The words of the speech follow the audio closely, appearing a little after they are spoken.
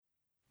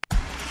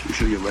You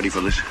sure you're ready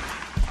for this?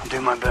 I'll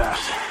do my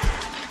best.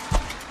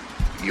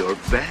 Your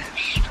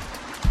best?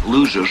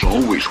 Losers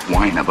always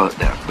whine about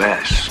their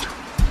best.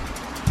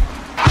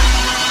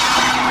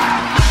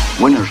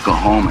 Winners go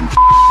home and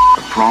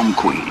the prom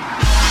queen.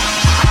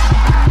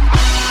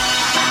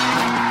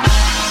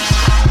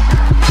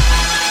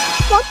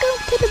 Welcome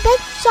to the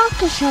best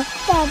soccer show.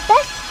 The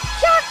best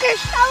soccer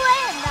show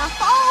in the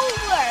whole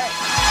world.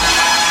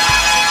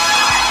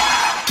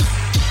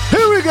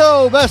 Here we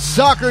go. Best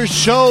soccer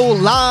show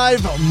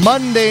live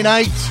Monday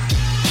night.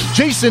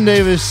 Jason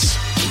Davis,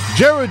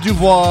 Jared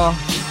DuBois,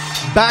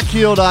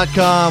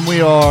 backheel.com.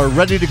 We are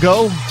ready to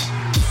go.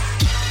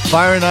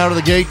 Firing out of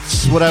the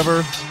gates,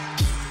 whatever.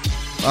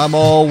 I'm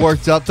all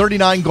worked up.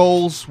 39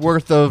 goals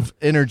worth of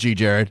energy,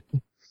 Jared.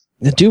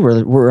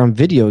 Dude, we're on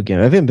video again.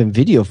 I haven't been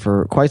video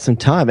for quite some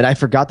time, and I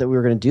forgot that we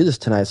were going to do this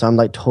tonight. So I'm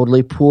like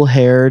totally pool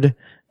haired,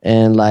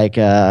 and like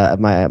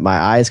my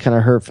eyes kind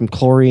of hurt from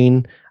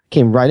chlorine.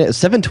 Came right at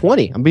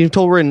 720. I'm being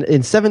told we're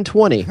in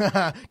 720.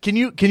 Can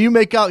you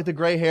make out the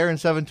gray hair in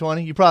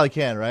 720? You probably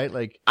can, right?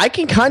 Like I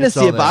can kind of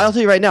see it, but I'll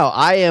tell you right now,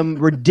 I am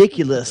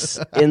ridiculous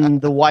in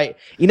the white.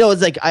 You know,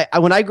 it's like I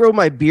when I grow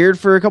my beard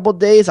for a couple of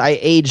days, I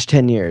age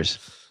 10 years.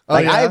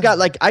 Like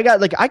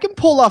I can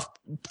pull off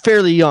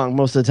fairly young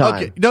most of the time.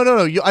 Okay.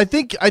 No. I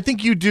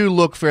think you do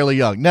look fairly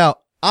young. Now,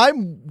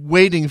 I'm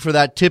waiting for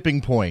that tipping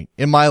point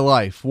in my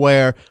life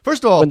where,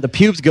 first of all, when the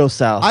pubes go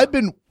south. I've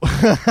been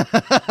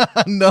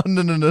No.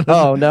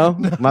 Oh, no?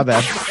 My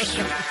bad.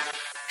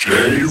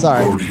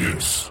 Sorry.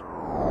 Rodius.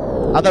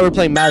 I thought we were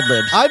playing Mad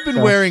Libs. I've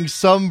been wearing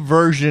some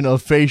version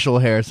of facial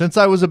hair since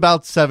I was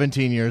about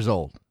 17 years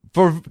old.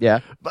 I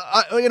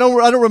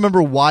don't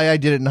remember why I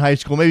did it in high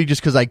school. Maybe just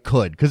because I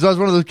could. Because I was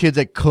one of those kids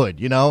that could,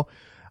 you know?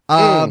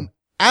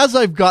 As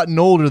I've gotten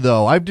older,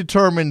 though, I've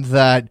determined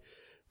that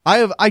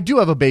I do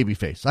have a baby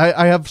face.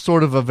 I have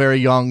sort of a very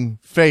young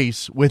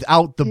face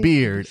without the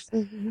beard.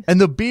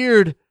 And the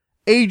beard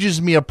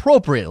ages me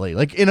appropriately,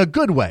 like in a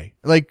good way.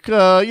 Like,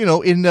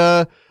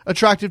 in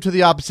attractive to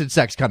the opposite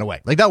sex kind of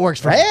way. Like that works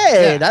for me.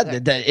 Hey,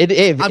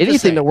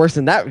 anything that works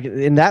in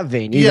that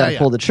vein, you gotta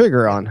pull the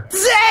trigger on.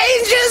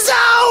 Danger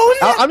zone!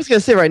 I'm just gonna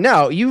say right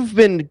now, you've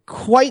been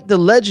quite the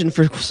legend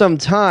for some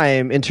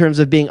time in terms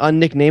of being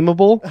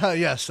unnicknameable.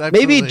 Yes, absolutely.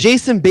 Maybe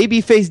Jason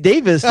Babyface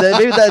Davis.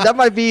 Maybe that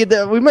might be.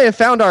 We may have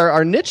found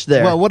our niche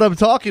there. Well, what I'm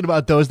talking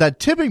about though is that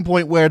tipping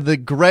point where the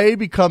gray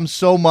becomes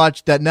so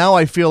much that now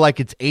I feel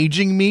like it's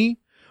aging me,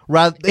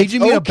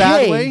 aging me in a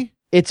bad way.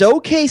 It's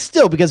okay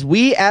still because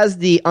we, as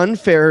the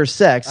unfairer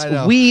sex,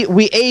 we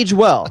age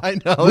well. I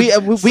know. We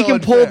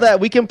can pull that.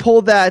 We can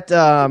pull that.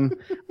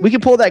 We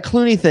can pull that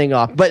Clooney thing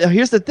off. But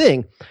here's the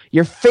thing: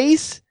 your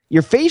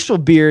facial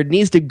beard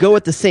needs to go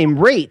at the same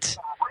rate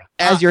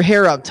as your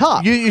hair up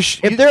top.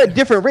 If they're at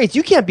different rates,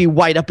 you can't be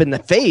white up in the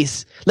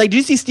face. Like, did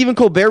you see Stephen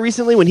Colbert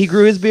recently when he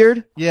grew his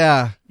beard?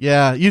 Yeah.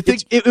 You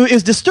think it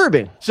was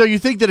disturbing? So you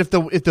think that if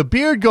the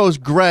beard goes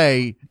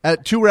gray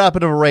at too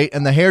rapid of a rate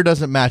and the hair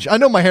doesn't match? I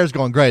know my hair's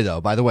going gray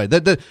though. By the way,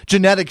 the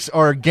genetics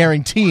are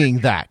guaranteeing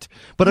that.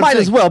 But might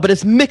as well. But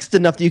it's mixed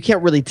enough that you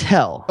can't really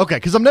tell. Okay,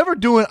 because I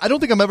don't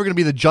think I'm ever going to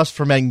be the just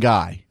for men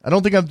guy. I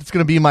don't think it's going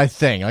to be my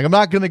thing. Like I'm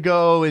not going to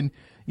go and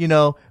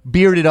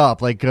beard it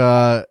up like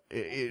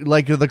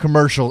the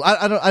commercials.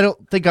 I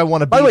don't think I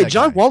want to be. By the way, that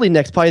John guy. Wally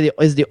probably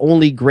is the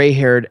only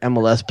gray-haired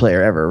MLS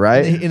player ever,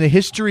 right? In the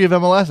history of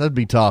MLS, that'd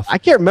be tough. I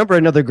can't remember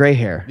another gray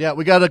hair. Yeah,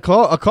 we got a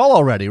call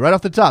already, right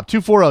off the top.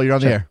 240, you're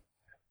on the air.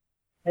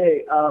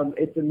 Hey,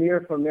 it's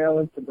Amir from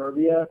Maryland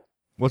Suburbia.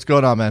 What's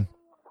going on, man?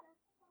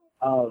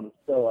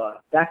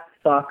 Back to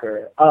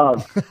soccer.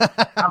 How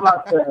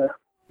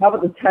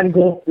about the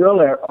 10-goal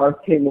thriller at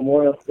RK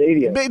Memorial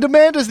Stadium? The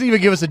man doesn't even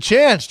give us a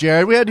chance,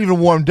 Jared. We hadn't even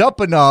warmed up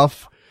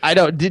enough. I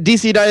know.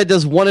 DC United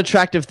does one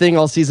attractive thing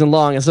all season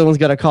long, and someone's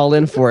got to call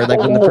in for it,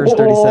 like in the first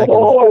 30 seconds.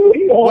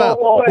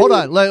 Well, hold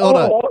on.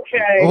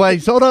 Okay.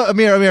 Wait, hold on,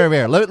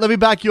 Amir. Let me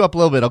back you up a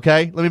little bit,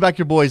 okay? Let me back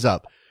your boys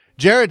up.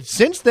 Jared,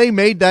 since they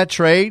made that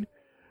trade,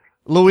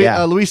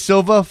 Luis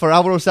Silva for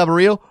Alvaro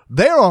Saborio,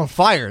 they're on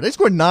fire. They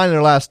scored 9 in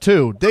their last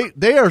 2.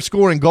 They are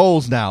scoring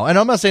goals now, and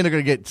I'm not saying they're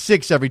going to get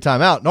 6 every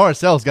time out. And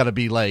RSL's got to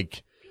be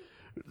like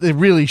they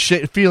really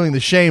feeling the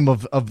shame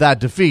of that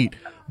defeat.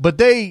 But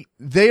they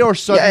are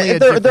suddenly.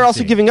 Yeah, they're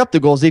also giving up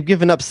the goals. They've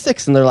given up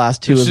 6 in their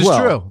last 2 as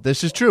well.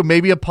 This is true.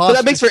 Maybe a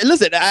positive. But that makes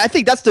listen. I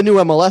think that's the new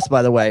MLS.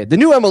 By the way, the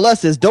new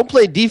MLS is don't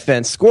play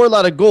defense, score a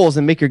lot of goals,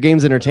 and make your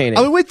games entertaining.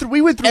 We went through.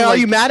 And are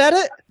you mad at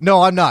it?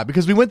 No, I'm not,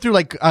 because we went through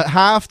like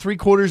half,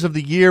 3/4 of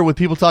the year with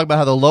people talking about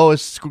how the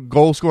lowest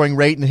goal scoring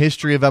rate in the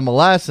history of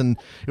MLS, and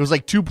it was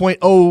like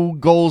 2.0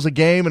 goals a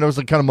game, and I was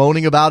like kind of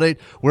moaning about it.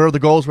 Where are the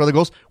goals? Where are the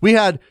goals? We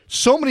had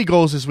so many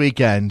goals this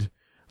weekend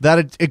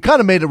that it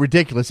kind of made it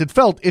ridiculous. It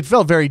felt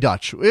very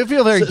Dutch. It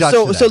felt very Dutch.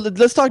 So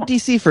let's talk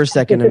DC for a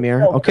second,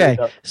 Amir. Okay.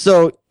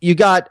 So you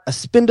got a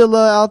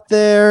Spindola out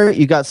there.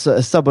 You got a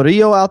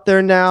Saborio out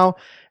there now.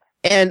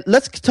 And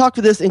let's talk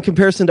to this in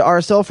comparison to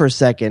RSL for a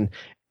second.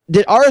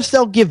 Did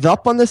RSL give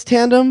up on this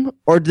tandem,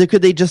 or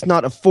could they just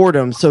not afford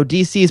them? So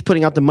DC is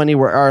putting out the money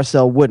where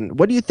RSL wouldn't.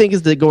 What do you think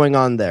is going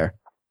on there?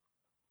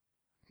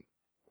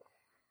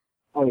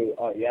 you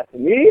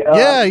asking me?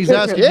 Yeah, he's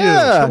asking you.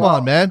 Come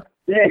on, man.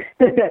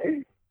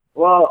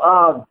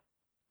 Well,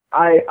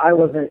 I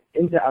wasn't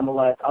into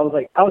MLS. I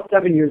was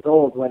 7 years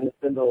old when the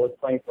Spindle was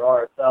playing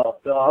for RSL.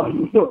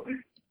 So,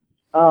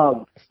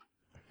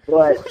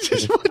 but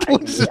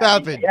what just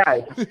happened?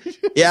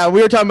 Yeah,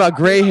 we were talking about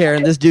gray hair,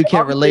 and this dude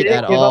can't relate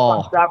at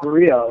all.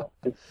 Sapario,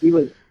 he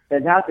was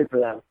fantastic for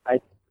them.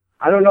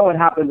 I don't know what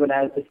happened when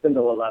the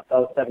Spindle left. I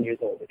was 7 years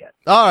old again.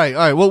 All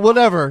right. Well,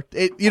 whatever.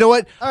 You know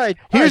what? All right.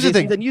 Here's the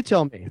thing. Then you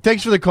tell me.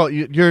 Thanks for the call.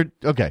 You're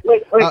okay.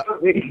 Wait.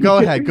 Go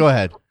ahead.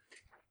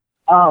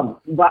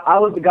 But I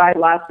was the guy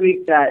last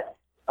week that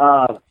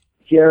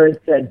Jared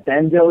said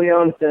Ben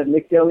DeLeon instead of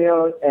Nick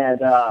DeLeon,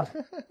 and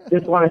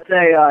just want to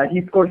say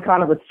he scored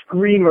kind of a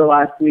screamer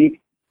last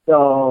week.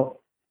 So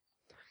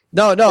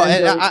no, and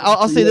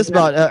I'll say this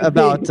about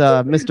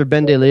Mr.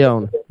 Ben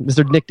DeLeon,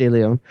 Mr. Nick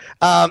DeLeon.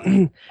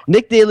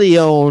 Nick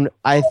DeLeon,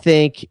 I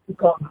think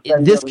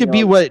this could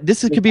be what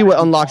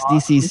unlocks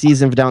DC's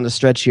season down the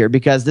stretch here,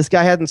 because this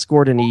guy hasn't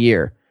scored in a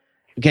year.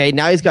 Okay,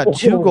 now he's got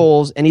 2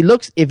 goals, and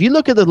if you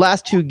look at the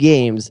last 2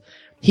 games,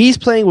 he's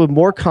playing with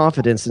more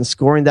confidence in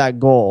scoring that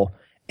goal,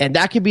 and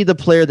that could be the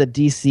player that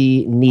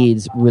DC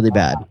needs really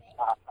bad.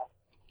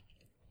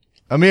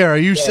 Amir, are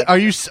you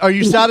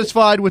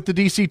satisfied with the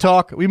DC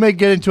talk? We may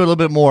get into it a little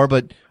bit more,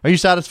 but are you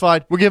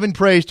satisfied? We're giving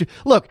praise to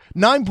look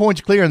 9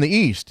 points clear in the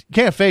East.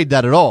 Can't fade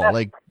that at all.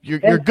 Like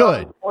you're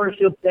good. Or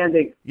shield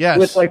standing.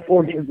 Yes. With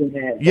 4 games in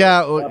hand.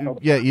 Yeah,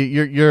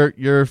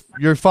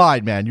 you're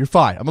fine, man. You're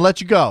fine. I'm gonna let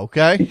you go.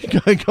 Okay,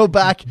 go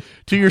back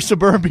to your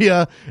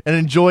suburbia and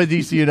enjoy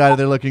DC United.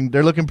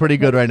 They're looking pretty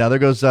good right now. There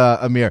goes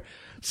Amir.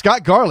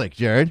 Scott Garlick,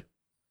 Jared.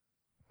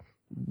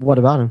 What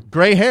about him?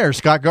 Gray hair,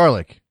 Scott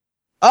Garlick.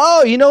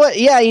 Oh, you know what?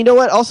 Yeah, you know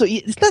what? Also,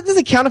 does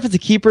it count if it's a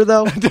keeper,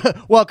 though?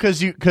 Well,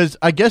 because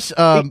I guess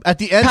at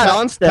the end, Pat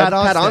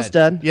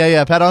Onstead.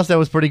 Yeah, Pat Onstead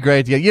was pretty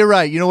great. Yeah, you're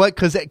right. You know what?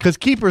 Because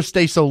keepers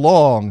stay so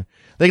long,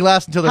 they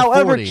last until they're 40.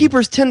 However,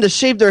 keepers tend to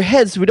shave their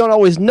heads, so we don't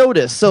always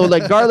notice. So,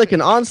 like Garlick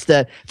and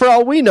Onstead, for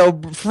all we know,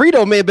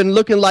 Frito may have been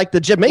looking like the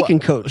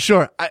Jamaican coach.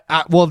 Sure.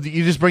 Do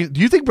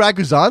you think Brad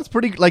Guzan's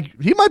pretty?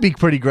 He might be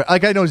pretty great. I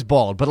know he's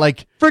bald,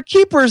 but for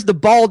keepers, the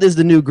bald is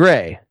the new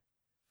gray.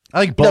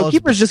 I think bald.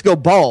 Keepers just go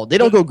bald. They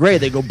don't go gray.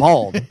 They go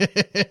bald.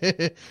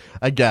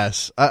 I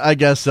guess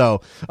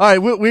so. All right,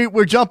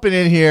 we're jumping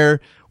in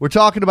here. We're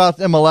talking about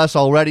MLS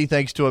already,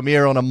 thanks to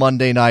Amir on a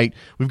Monday night.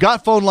 We've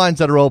got phone lines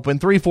that are open,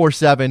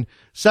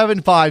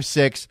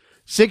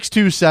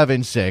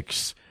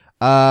 347-756-6276.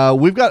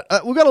 We've got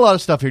a lot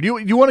of stuff here. Do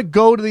you want to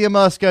go to the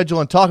MLS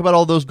schedule and talk about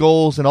all those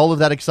goals and all of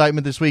that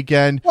excitement this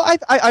weekend? Well,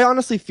 I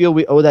honestly feel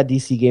we owe that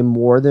DC game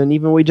more than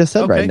even we just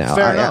said right now.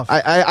 Fair enough.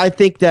 I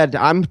think that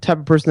I'm the type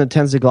of person that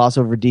tends to gloss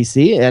over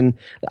DC, and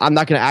I'm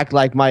not going to act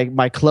like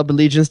my club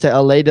allegiance to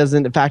LA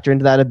doesn't factor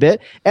into that a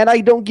bit. And I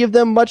don't give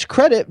them much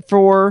credit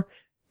for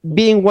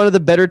being one of the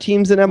better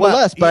teams in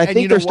MLS, but I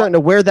think they're starting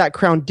to wear that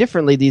crown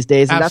differently these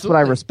days, and that's what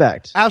I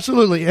respect.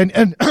 Absolutely.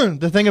 And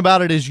the thing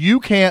about it is you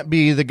can't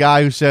be the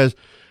guy who says,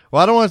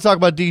 well, I don't want to talk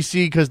about DC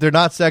because they're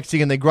not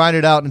sexy and they grind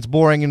it out and it's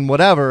boring and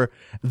whatever.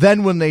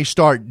 Then when they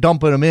start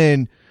dumping them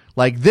in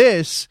like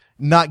this,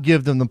 not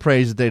give them the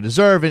praise that they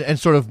deserve and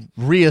sort of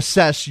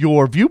reassess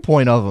your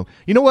viewpoint of them.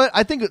 You know what?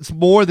 I think it's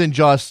more than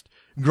just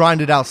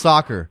grinded out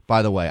soccer,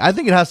 by the way. I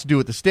think it has to do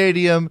with the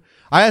stadium.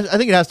 I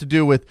think it has to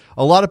do with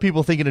a lot of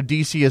people thinking of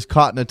DC as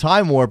caught in a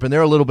time warp, and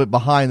they're a little bit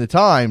behind the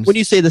times. When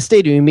you say the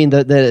stadium, you mean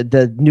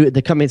the new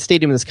coming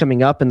stadium that's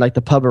coming up and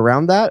the pub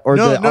around that, or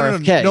the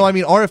RFK? No, I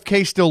mean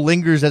RFK still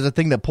lingers as a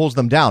thing that pulls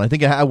them down. I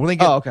think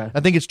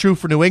it's true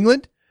for New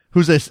England,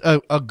 who's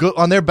a good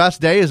on their best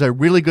day is a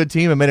really good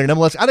team and made an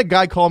MLS. I had a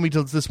guy call me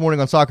this morning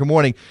on Soccer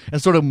Morning and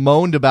sort of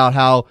moaned about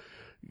how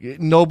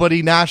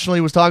nobody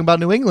nationally was talking about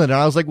New England, and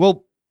I was like,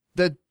 well,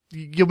 that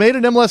you made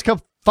an MLS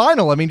Cup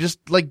final. I mean, just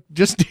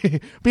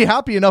be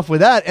happy enough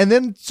with that. And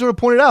then sort of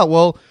pointed out,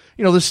 well,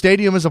 the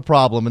stadium is a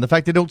problem, and the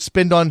fact they don't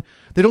spend on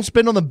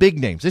the big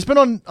names. They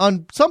spend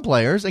on some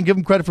players and give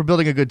them credit for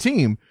building a good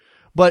team.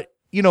 But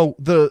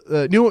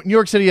the New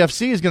York City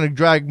FC is going to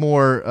drag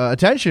more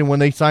attention when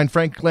they sign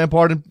Frank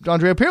Lampard and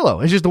Andrea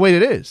Pirlo. It's just the way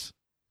it is.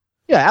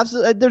 Yeah,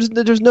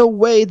 absolutely. There's no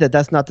way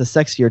that's not the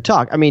sexier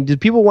talk. I mean, do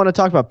people want to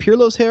talk about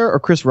Pirlo's hair or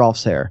Chris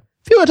Rolfe's hair?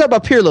 People want to talk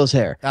about Pirlo's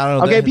hair. I don't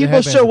know. Okay,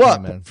 people show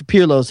up for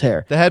Pirlo's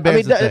hair. The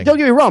headband's the thing. Don't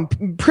get me wrong.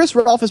 Chris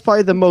Rolfe is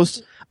probably the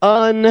most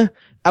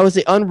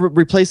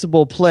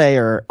unreplaceable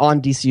player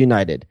on DC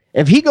United.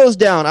 If he goes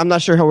down, I'm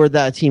not sure where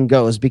that team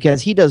goes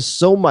because he does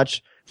so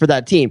much for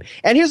that team.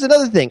 And here's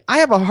another thing. I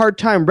have a hard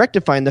time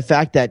rectifying the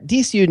fact that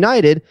DC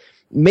United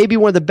may be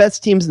one of the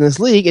best teams in this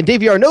league, and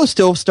Davy Arnaud's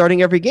still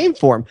starting every game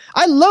for him.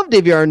 I love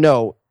Davy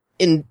Arnaud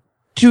in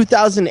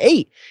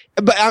 2008.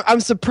 But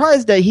I'm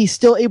surprised that he's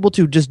still able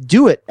to just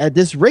do it at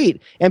this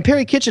rate. And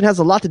Perry Kitchen has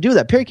a lot to do with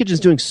that. Perry Kitchen's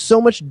doing so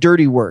much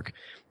dirty work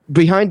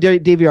behind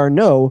Davy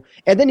Arnaud,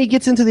 and then he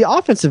gets into the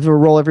offensive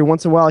role every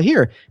once in a while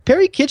here.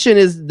 Perry Kitchen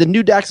is the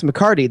new Dax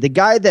McCarty, the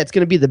guy that's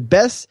going to be the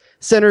best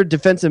center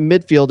defensive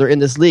midfielder in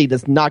this league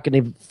that's not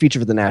going to feature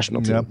for the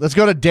national team. Yep. Let's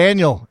go to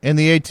Daniel in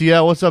the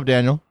ATL. What's up,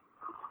 Daniel?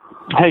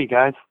 Hey,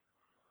 guys.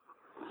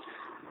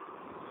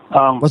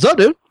 What's up,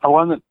 dude?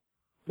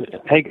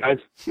 Hey guys,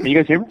 can you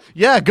guys hear me?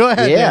 Yeah, go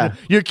ahead. Yeah. Man.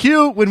 Your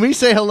cue when we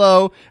say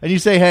hello and you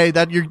say hey,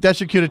 that's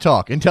your cue to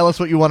talk and tell us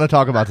what you want to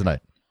talk about tonight.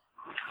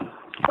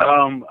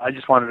 I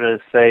just wanted to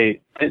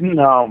say, didn't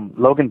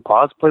Logan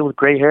Paus play with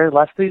gray hair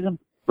last season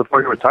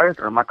before he retired,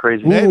 or am I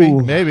crazy?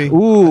 Maybe.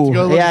 Ooh,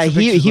 yeah,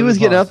 he was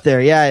getting up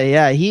there.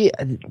 Yeah. He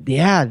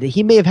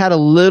may have had a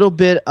little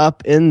bit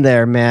up in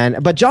there, man.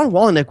 But John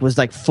Wallenick was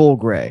like full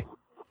gray,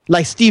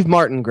 like Steve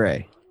Martin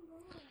gray.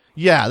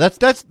 Yeah, that's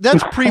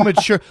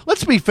premature.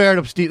 Let's be fair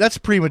to Steve. That's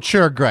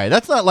premature gray.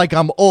 That's not like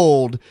I'm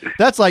old.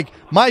 That's like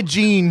my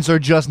genes are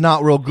just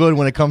not real good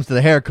when it comes to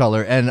the hair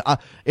color, and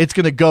it's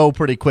going to go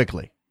pretty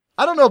quickly.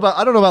 I don't know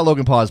about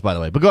Logan Paus, by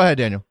the way, but go ahead,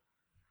 Daniel.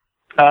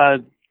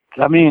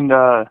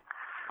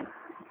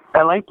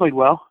 LA played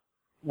well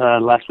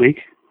last week.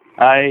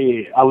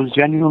 I was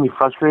genuinely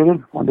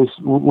frustrated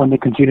when they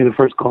conceded the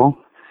first goal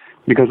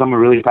because I'm a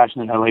really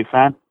passionate LA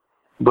fan.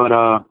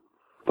 But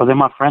then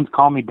my friends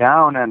calmed me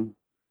down and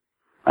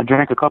I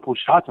drank a couple of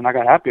shots and I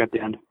got happy at the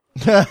end.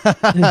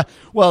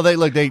 Well,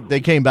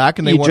 they came back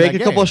and they won drank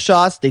that a couple of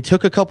shots. They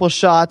took a couple of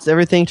shots.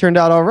 Everything turned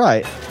out all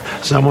right.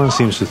 Someone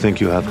seems to think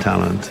you have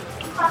talent,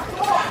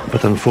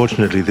 but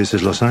unfortunately, this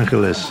is Los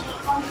Angeles.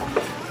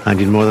 I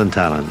need more than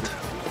talent.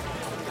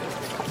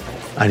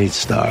 I need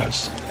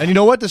stars. And you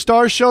know what? The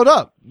stars showed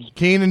up.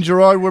 Keane and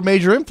Gerard were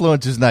major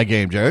influences in that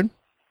game, Jared.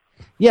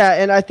 Yeah,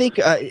 and I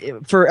think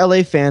for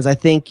LA fans, I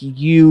think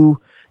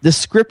the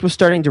script was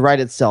starting to write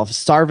itself.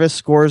 Sarvis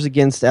scores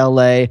against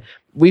LA.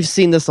 We've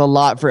seen this a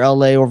lot for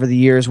LA over the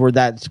years where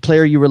that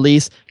player you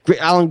release,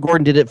 Alan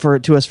Gordon did it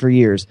to us for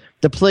years.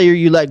 The player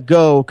you let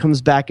go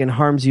comes back and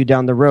harms you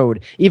down the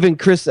road. Even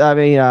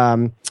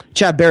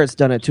Chad Barrett's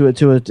done it to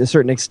a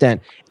certain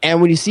extent.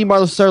 And when you see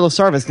Marcelo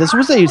Sarvis, this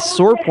was a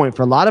sore point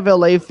for a lot of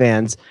LA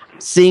fans,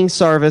 seeing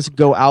Sarvis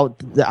go out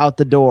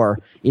the door,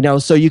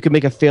 so you could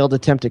make a failed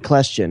attempt at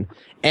question.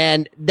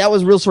 And that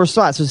was a real sore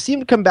spot. So to see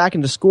him come back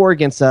and to score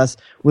against us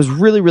was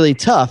really, really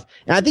tough.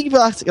 And I think if you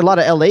ask a lot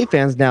of LA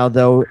fans now,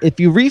 though, if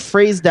you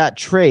rephrase that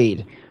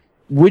trade,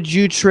 would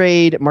you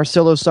trade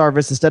Marcelo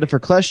Sarvis instead of for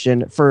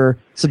question for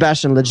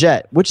Sebastian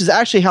Lletget, which is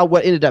actually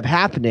what ended up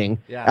happening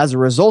as a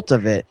result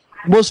of it.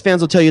 Most fans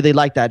will tell you they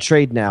like that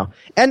trade now.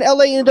 And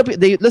LA ended up,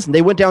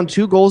 they went down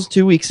 2 goals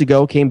 2 weeks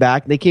ago, came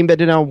back. They came back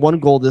down 1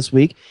 goal this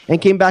week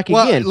and came back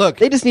again. Look,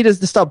 they just needed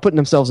to stop putting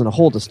themselves in a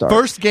hole to start.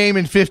 First game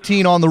in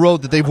 15 on the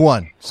road that they've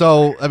won.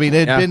 So, I mean,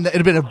 it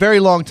had been a very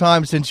long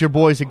time since your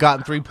boys had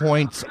gotten 3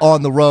 points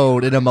on the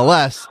road in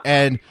MLS.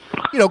 And,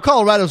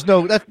 Colorado's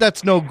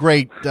that's no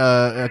great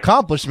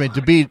accomplishment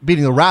to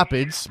beating the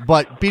Rapids,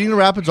 but beating the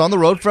Rapids on the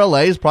road for LA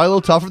is probably a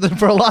little tougher than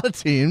for a lot of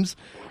teams.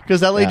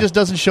 Because LA just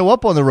doesn't show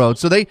up on the road,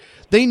 so they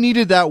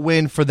needed that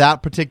win for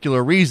that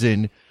particular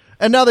reason,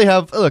 and now they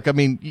have. Look, I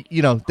mean,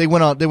 they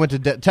went to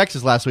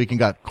Texas last week and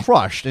got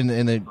crushed in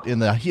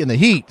the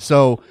heat.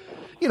 So,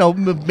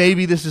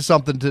 maybe this is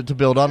something to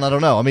build on. I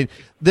don't know. I mean,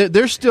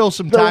 there's still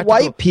some the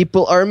white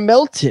people are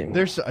melting.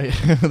 There's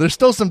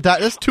still some.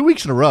 That's 2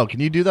 weeks in a row. Can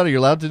you do that? Are you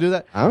allowed to do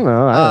that? I don't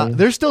know.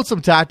 There's still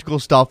some tactical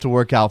stuff to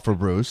work out for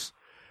Bruce,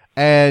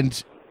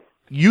 and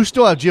you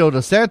still have Gio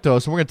Dos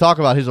Santos, and we're going to talk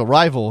about his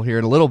arrival here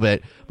in a little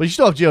bit, but you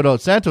still have Gio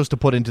Dos Santos to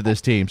put into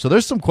this team. So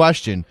there's some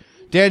question.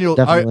 Daniel,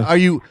 are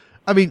you,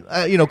 coming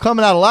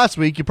out of last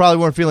week, you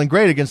probably weren't feeling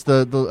great against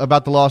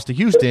about the loss to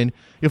Houston.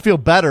 You'll feel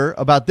better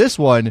about this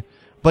one,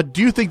 but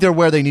do you think they're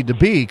where they need to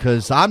be?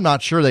 Because I'm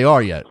not sure they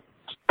are yet.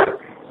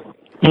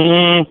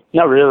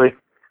 Not really.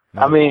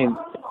 I mean,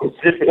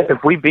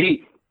 if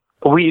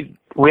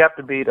we have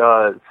to beat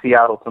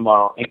Seattle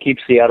tomorrow and keep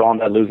Seattle on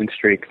that losing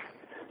streak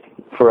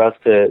for us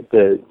to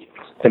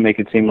make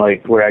it seem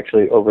like we're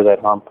actually over that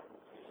hump.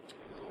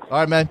 All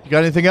right, man. You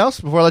got anything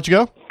else before I let you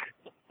go?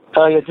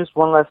 Yeah, just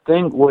one last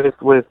thing with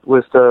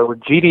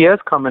GDS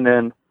coming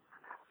in.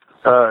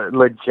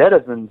 Lletget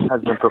has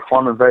been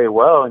performing very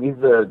well, and he's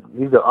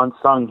the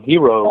unsung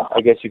hero, I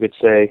guess you could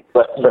say,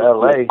 for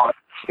LA.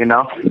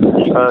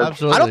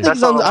 Absolutely. I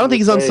don't think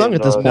he's unsung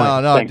at this point.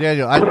 No, thanks.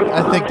 Daniel.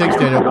 I think thanks,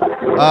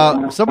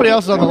 Daniel. Somebody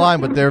else is on the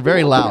line, but they're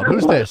very loud.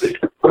 Who's this?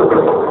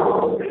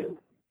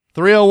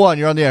 301,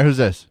 you're on the air. Who's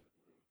this?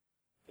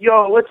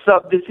 Yo, what's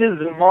up? This is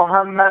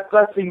Mohammed.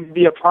 Blessings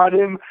be upon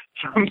him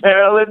from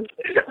Maryland.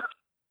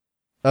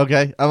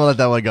 Okay, I'm going to let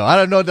that one go. I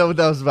don't know what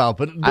that was about.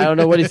 But I don't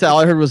know what he said. All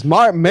I heard was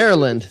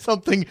Maryland.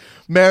 Something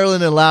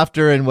Maryland and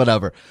laughter and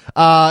whatever.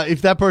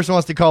 If that person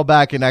wants to call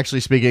back and actually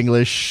speak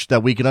English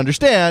that we can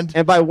understand.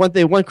 And by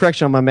one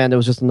correction on my man that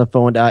was just on the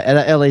phone,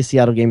 LA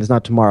Seattle game is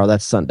not tomorrow.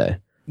 That's Sunday.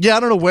 Yeah, I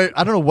don't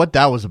know what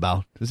that was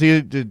about.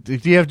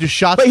 Did he have just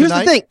shots? But here's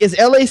tonight? the thing: is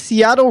LA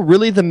Seattle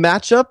really the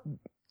matchup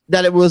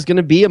that it was going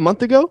to be a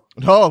month ago?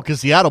 No,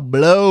 because Seattle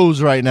blows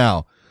right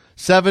now.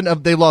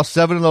 They lost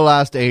 7 of the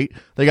last 8.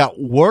 They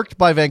got worked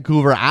by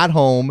Vancouver at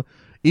home,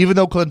 even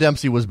though Clint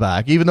Dempsey was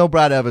back, even though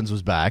Brad Evans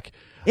was back.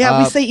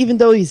 Yeah, we say even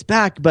though he's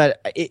back, but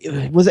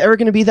was it ever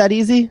going to be that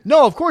easy?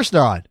 No, of course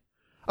not.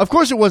 Of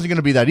course it wasn't going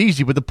to be that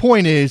easy. But the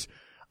point is,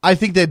 I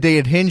think that they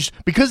had hinged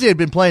because they had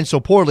been playing so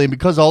poorly, and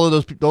because all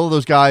of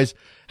those guys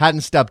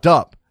hadn't stepped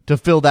up. to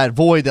fill that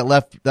void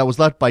that was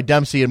left by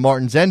Dempsey and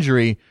Martin's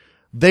injury,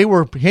 they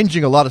were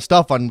hinging a lot of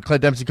stuff on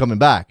Clint Dempsey coming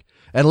back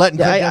and letting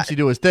Clint Dempsey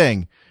do his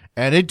thing,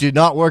 and it did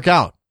not work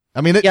out.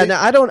 I mean,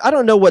 now I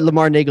don't know what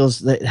Lamar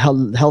Nagel's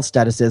health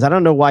status is. I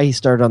don't know why he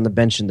started on the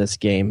bench in this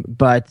game,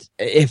 but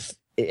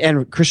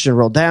and Christian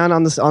rolled down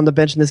on the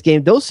bench in this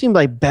game. Those seem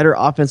like better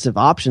offensive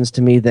options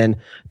to me than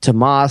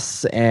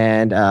Tomas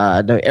and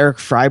Eric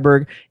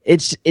Freiberg. It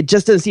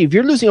just doesn't seem. If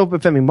you're losing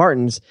Obafemi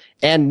Martins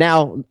and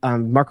now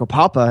Marco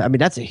Papa, I mean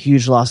that's a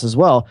huge loss as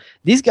well.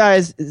 These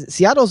guys,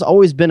 Seattle's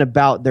always been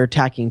about their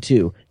attacking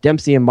too,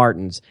 Dempsey and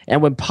Martins.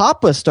 And when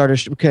Papa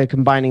started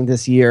combining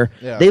this year,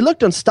 they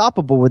looked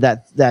unstoppable with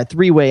that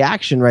three-way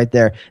action right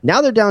there.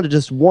 Now they're down to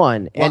just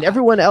one, and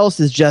everyone else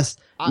is just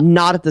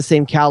not at the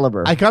same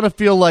caliber. I kind of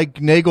feel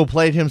like Nagel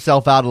played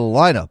himself out of the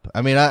lineup.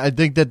 I mean, I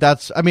think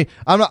that's. I mean,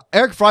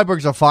 Eric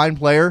Freiberg's a fine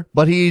player,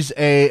 but he's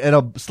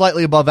a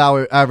slightly above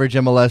average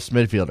MLS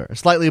midfielder, a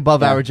slightly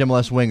above average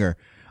MLS winger.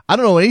 I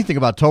don't know anything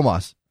about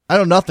Tomas. I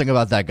know nothing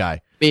about that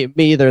guy. Me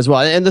either as well.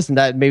 And listen,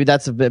 maybe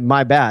that's a bit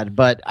my bad,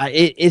 but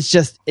it's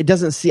just it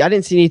doesn't see. I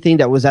didn't see anything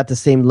that was at the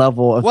same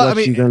level of what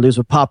you're going to lose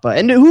with Papa.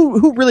 And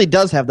who really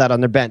does have that on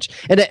their bench?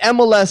 And an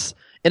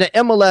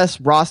MLS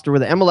roster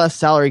with an MLS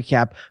salary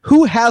cap,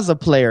 who has a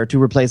player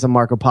to replace a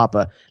Marco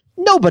Papa?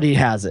 Nobody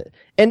has it.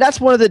 And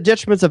that's one of the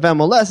detriments of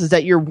MLS is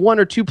that you're one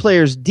or two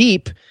players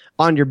deep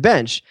on your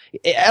bench.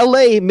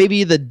 LA may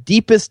be the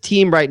deepest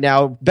team right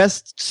now,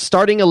 best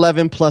starting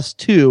 11 plus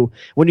 2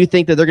 when you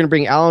think that they're going to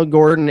bring Alan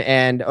Gordon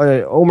and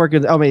Villarreal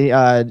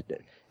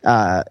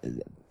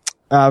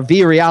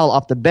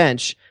off the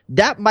bench.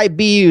 That might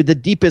be the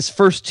deepest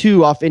first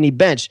two off any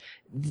bench.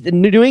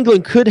 New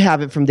England could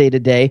have it from day to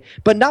day,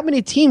 but not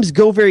many teams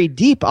go very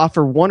deep off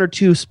for one or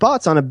two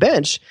spots on a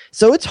bench.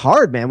 So it's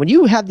hard, man. When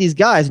you have these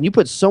guys and you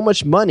put so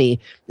much money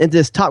into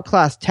this top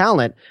class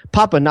talent,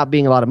 Papa not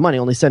being a lot of money,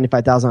 only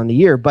 $75,000 on the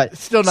year, but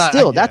still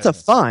that's a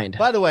find.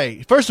 By the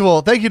way, first of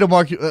all, thank you to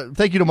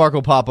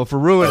Marco Papa for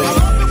ruining.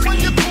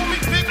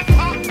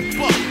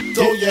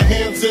 Throw your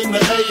hands in the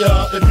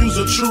air if you's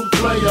a true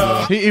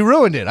player. He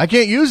ruined it. I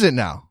can't use it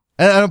now.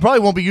 And I probably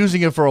won't be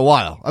using it for a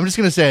while. I'm just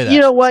going to say that. You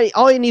know what?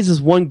 All he needs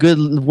is one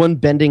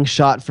bending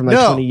shot from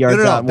 20 yards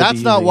out. No, that's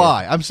not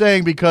why. I'm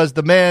saying because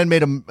the man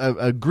made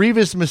a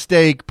grievous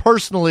mistake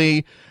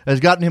personally,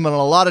 has gotten him in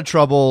a lot of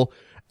trouble,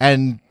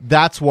 and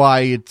that's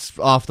why it's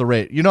off the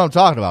rate. You know what I'm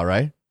talking about,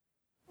 right?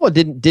 Well,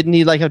 didn't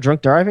he have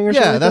drunk driving or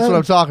something? Yeah, that's what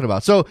I'm talking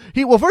about. So first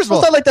of all, it's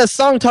not like that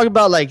song talking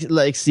about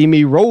like see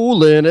me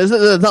rolling. It's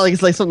not like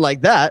it's like something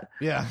like that.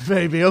 Yeah,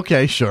 maybe.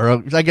 Okay,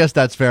 sure. I guess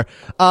that's fair.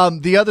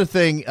 The other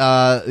thing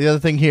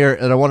here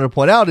that I wanted to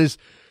point out is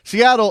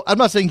Seattle. I'm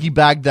not saying he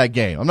bagged that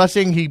game. I'm not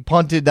saying he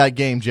punted that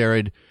game,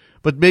 Jared.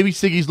 But maybe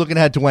Siggy's looking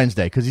ahead to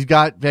Wednesday because he's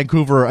got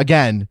Vancouver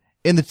again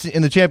in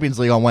the Champions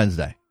League on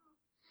Wednesday.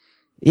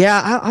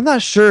 Yeah, I'm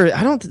not sure.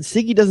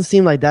 Siggy doesn't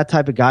seem like that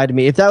type of guy to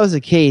me. If that was the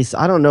case,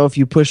 I don't know if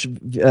you push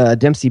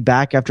Dempsey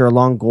back after a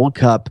long Gold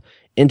Cup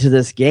into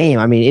this game.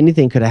 I mean,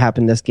 anything could have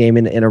happened in this game,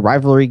 in a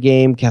rivalry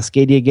game,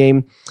 Cascadia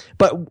game.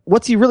 But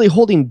what's he really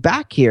holding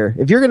back here?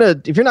 If you're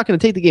not gonna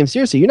take the game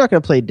seriously, you're not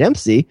gonna play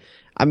Dempsey.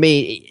 I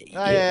mean,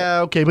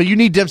 okay, but you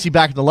need Dempsey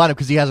back in the lineup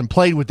because he hasn't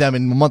played with them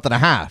in a month and a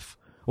half.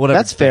 Whatever.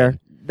 That's fair.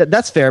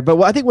 That's fair.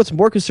 But I think what's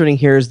more concerning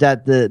here is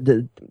that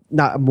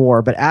not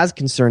more, but as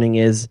concerning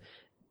is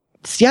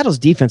Seattle's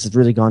defense has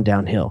really gone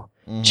downhill.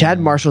 Chad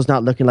Marshall's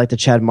not looking like the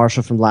Chad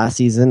Marshall from last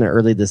season or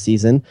early this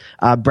season.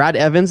 Brad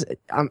Evans,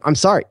 I'm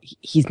sorry,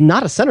 he's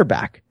not a center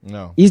back.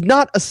 No, he's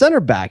not a center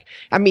back.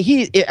 I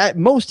mean, at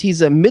most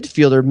he's a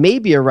midfielder,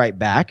 maybe a right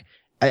back.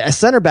 A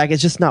center back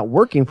is just not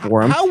working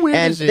for him. How weird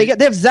and is it?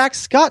 They have Zach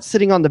Scott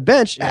sitting on the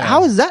bench. Yeah.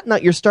 How is that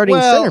not your starting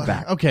center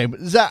back? Okay, but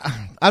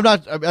I'm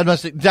not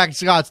saying Zach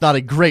Scott's not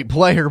a great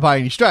player by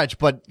any stretch,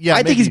 but yeah,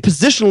 I think he's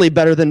positionally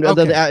better than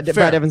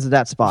Brad Evans at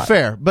that spot.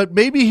 Fair, but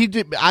maybe he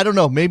did. I don't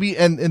know. Maybe,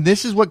 and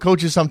this is what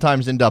coaches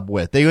sometimes end up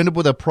with. They end up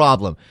with a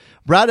problem.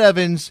 Brad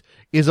Evans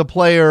is a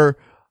player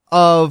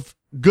of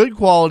good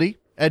quality,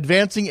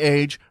 advancing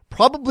age,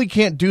 probably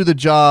can't do the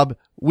job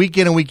week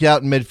in and week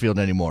out in midfield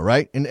anymore,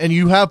 right? And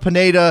you have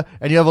Pineda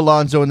and you have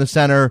Alonso in the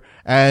center,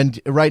 and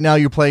right now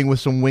you're playing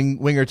with some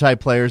winger type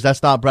players.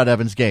 That's not Brad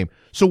Evans' game.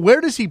 So where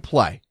does he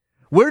play?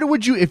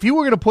 If you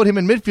were going to put him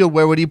in midfield,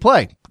 where would he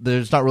play?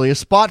 There's not really a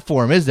spot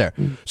for him, is there?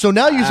 So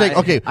now you're saying,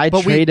 okay, I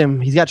trade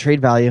him. He's got trade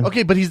value.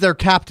 Okay, but he's their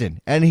captain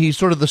and he's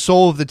sort of the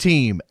soul of the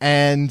team.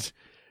 And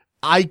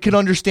I can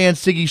understand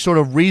Siggy sort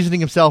of reasoning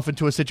himself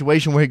into a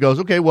situation where he goes,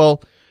 okay,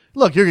 well,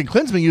 look, Jurgen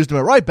Klinsmann used him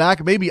at right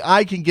back. Maybe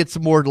I can get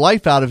some more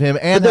life out of him.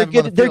 And they're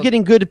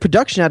getting good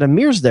production out of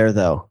Mears there,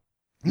 though.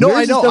 No, Mears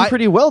I know. Has done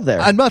pretty well there.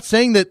 I'm not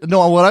saying that.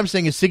 No, what I'm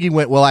saying is Siggy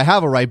went, well, I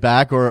have a right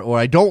back, or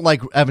I don't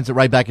like Evans at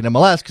right back in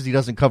MLS because he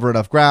doesn't cover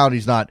enough ground.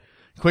 He's not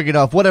quick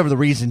enough, whatever the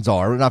reasons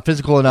are, not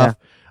physical enough.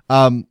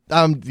 Yeah.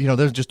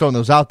 They're just throwing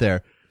those out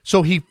there.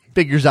 So he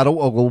figures out,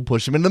 we'll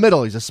push him in the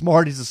middle. He's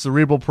he's a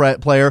cerebral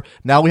player.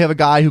 Now we have a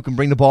guy who can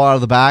bring the ball out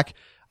of the back.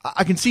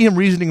 I can see him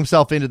reasoning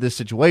himself into this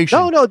situation.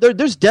 No,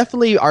 there's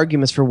definitely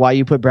arguments for why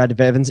you put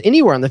Brad Evans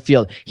anywhere on the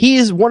field.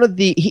 He's one of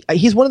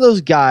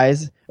those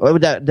guys,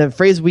 The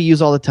phrase we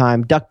use all the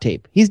time, duct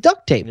tape. He's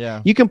duct tape.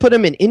 Yeah. You can put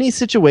him in any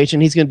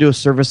situation. He's going to do a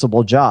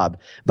serviceable job.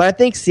 But I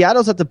think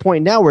Seattle's at the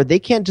point now where they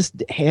can't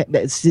just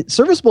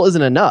serviceable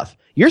isn't enough.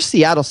 You're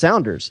Seattle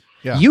Sounders.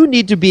 Yeah. You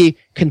need to be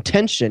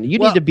contention. You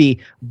need to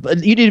be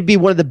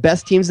one of the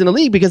best teams in the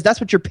league because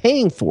that's what you're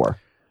paying for.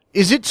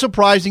 Is it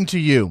surprising to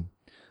you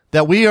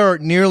that we are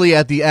nearly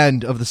at the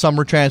end of the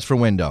summer transfer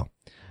window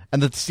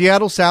and the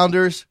Seattle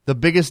Sounders, the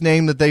biggest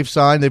name that they've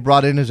signed, they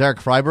brought in is Eric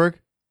Freiberg?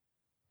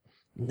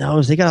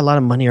 No, they got a lot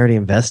of money already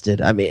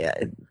invested. I mean,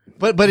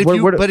 but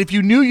if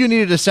you knew you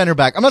needed a center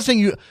back, I'm not saying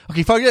you.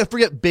 Okay,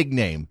 forget big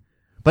name,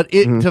 but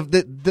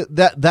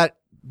that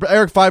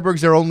Eric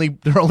Freiberg's their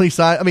only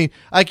sign. I mean,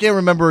 I can't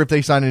remember if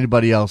they signed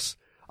anybody else.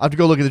 I have to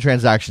go look at the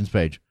transactions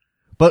page.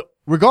 But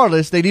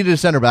regardless, they needed a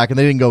center back and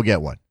they didn't go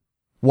get one.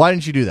 Why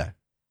didn't you do that?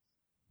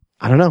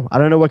 I don't know. I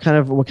don't know what kind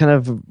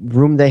of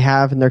room they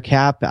have in their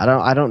cap.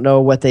 I don't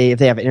know if they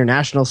have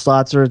international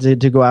slots or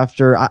to go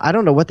after. I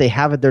don't know what they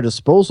have at their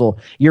disposal.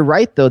 You're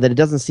right though that it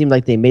doesn't seem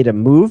like they made a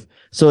move,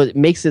 so it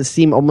makes it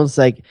seem almost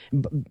like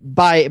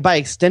by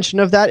extension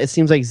of that, it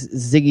seems like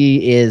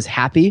Ziggy is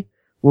happy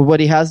with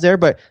what he has there.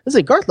 But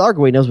listen, Garth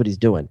Lagerwey knows what he's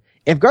doing.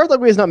 If Garth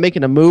Lagerwey is not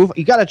making a move,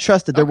 you got to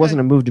trust that there wasn't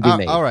a move to be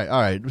made. All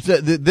right.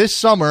 This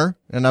summer,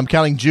 and I'm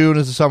counting June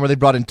as the summer, they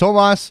brought in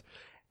Tomas.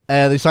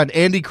 They signed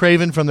Andy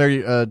Craven from their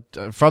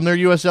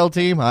USL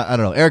team. I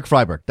don't know. Eric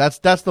Freiberg.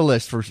 That's the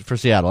list for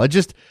Seattle.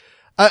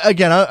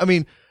 I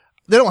mean,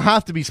 they don't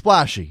have to be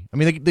splashy. I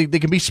mean, they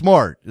can be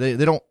smart. They're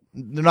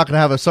not going to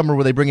have a summer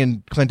where they bring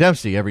in Clint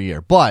Dempsey every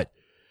year. But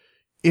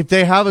if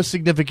they have a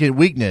significant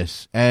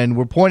weakness and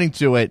we're pointing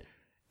to it,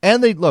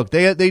 and they have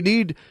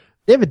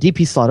a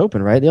DP slot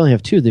open, right? They only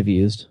have 2 they've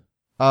used.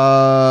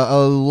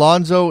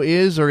 Alonso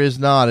is or is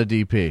not a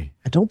DP?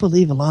 I don't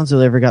believe Alonso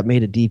ever got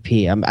made a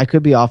DP. I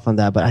could be off on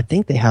that, but I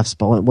think they have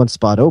one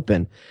spot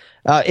open.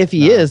 If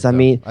he is, I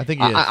mean, I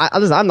think he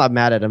is. I'm not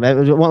mad at him.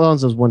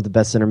 Alonso is one of the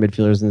best center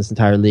midfielders in this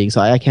entire league,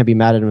 so I can't be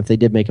mad at him if they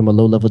did make him a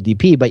low-level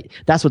DP, but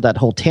that's what that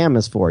whole TAM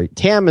is for.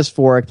 TAM is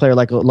for a player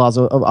like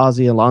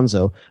Ozzy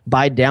Alonso,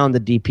 buy down the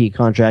DP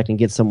contract and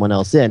get someone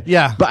else in.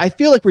 Yeah. But I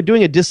feel like we're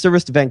doing a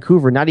disservice to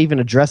Vancouver, not even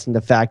addressing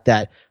the fact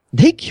that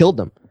they killed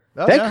him.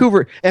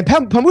 Vancouver and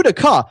Pamuda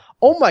Ka.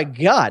 Oh my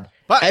God!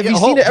 Have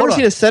you ever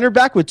seen a center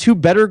back with 2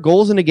 better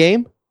goals in a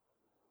game?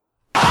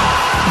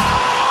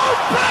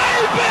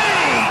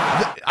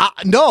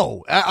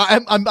 No,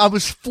 I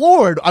was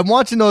floored. I'm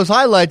watching those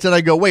highlights and I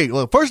go, wait.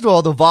 Look, first of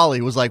all, the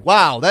volley was like,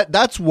 wow,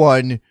 that's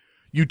one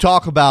you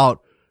talk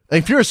about.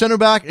 If you're a center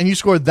back and you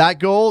scored that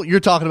goal,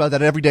 you're talking about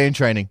that every day in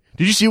training.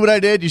 Did you see what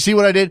I did? You see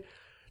what I did?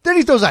 Then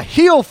he throws a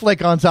heel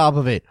flick on top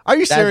of it. Are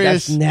you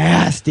serious? That's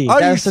nasty.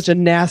 That's such a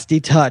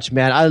nasty touch,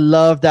 man. I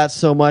love that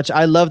so much.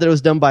 I love that it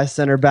was done by a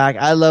center back.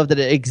 I love that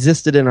it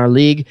existed in our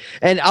league.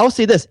 And I'll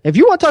say this. If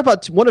you want to talk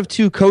about one of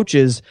 2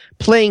 coaches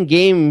playing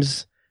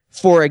games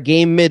for a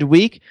game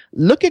midweek,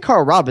 look at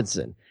Carl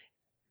Robinson.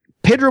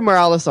 Pedro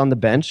Morales on the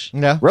bench.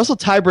 Yeah. Russell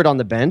Tybert on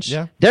the bench.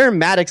 Yeah. Darren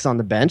Maddox on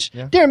the bench.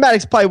 Yeah. Darren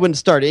Maddox probably wouldn't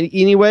start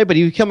anyway, but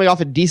he was coming off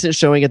a decent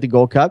showing at the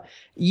Gold Cup.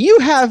 You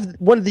have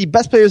one of the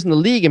best players in the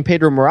league in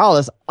Pedro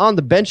Morales on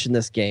the bench in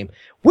this game.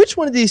 Which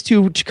one of these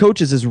 2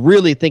 coaches is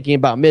really thinking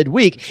about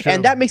midweek?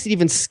 And that makes it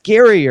even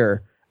scarier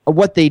of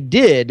what they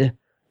did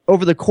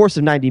over the course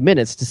of 90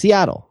 minutes to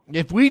Seattle.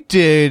 If we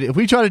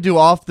try to do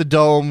off the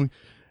dome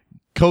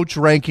coach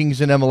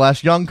rankings in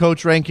MLS, young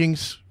coach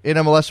rankings in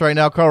MLS right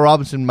now, Carl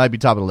Robinson might be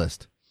top of the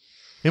list.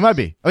 He might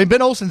be. I mean,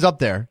 Ben Olsen's up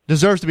there.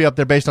 Deserves to be up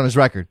there based on his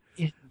record.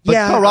 But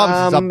Carl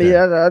Robinson's up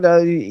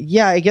there.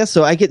 Yeah, I guess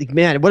so.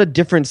 Man, what a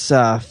difference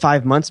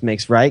 5 months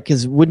makes, right?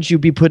 Because wouldn't you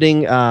be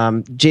putting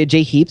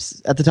Jay Heaps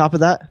at the top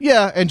of that?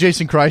 Yeah, and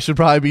Jason Kreis would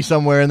probably be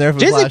somewhere in there.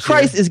 Jason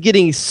Kreis is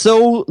getting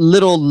so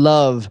little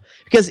love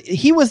because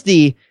he was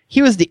the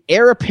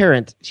heir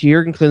apparent to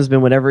Jurgen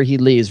Klinsmann whenever he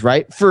leaves,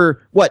 right?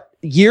 For what,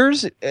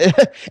 years?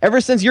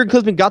 Ever since Jurgen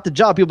Klinsmann got the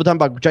job, people talking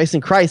about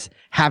Jason Kreis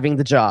having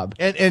the job.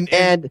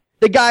 And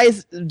the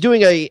guy's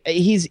doing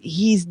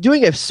he's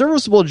doing a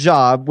serviceable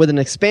job with an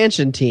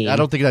expansion team. I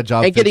don't think that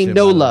job and fits getting him,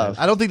 no love.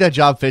 I don't think that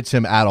job fits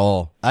him at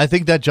all. I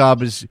think that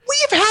job is.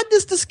 We've had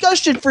this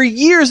discussion for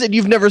years and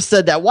you've never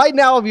said that. Why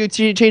now have you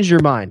changed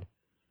your mind?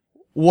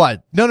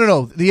 What?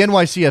 No. The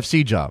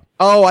NYCFC job.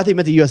 Oh, I think you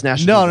meant the U.S.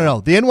 national team.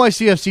 No. The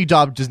NYCFC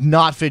job does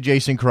not fit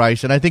Jason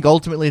Kreis, and I think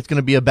ultimately it's going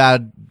to be a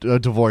bad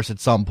divorce at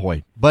some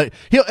point. But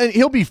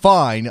he'll be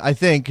fine. I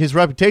think his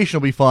reputation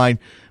will be fine.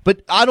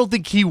 But I don't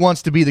think he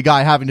wants to be the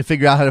guy having to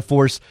figure out how to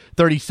force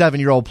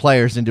 37-year-old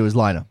players into his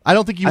lineup. I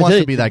don't think he wants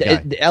to be that guy.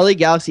 The LA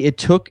Galaxy, it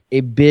took a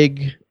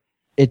big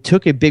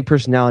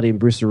personality in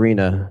Bruce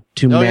Arena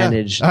to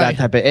manage that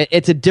type of.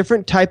 It's a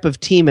different type of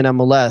team in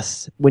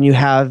MLS when you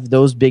have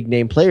those big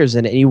name players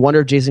in it, and you wonder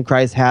if Jason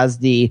Kreis has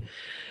the.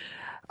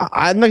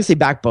 I'm not gonna say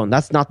backbone.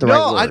 That's not the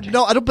right word.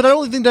 But I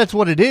don't think that's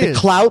what it is. The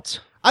clout.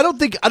 I don't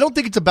think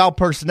it's about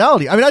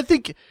personality. I mean, I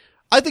think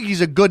he's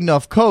a good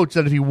enough coach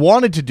that if he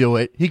wanted to do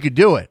it, he could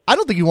do it. I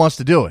don't think he wants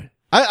to do it.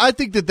 I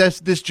think that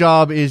this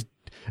job is,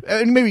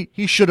 and maybe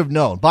he should have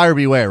known, buyer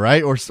beware,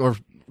 right? Or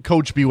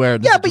coach beware.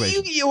 Yeah, but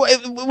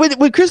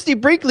when Christy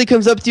Brinkley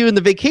comes up to you in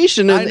the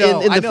vacation in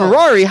the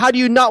Ferrari, how do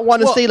you not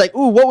want to say like,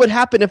 "Ooh, what would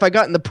happen if I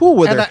got in the pool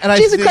with her?"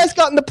 Jesus Christ,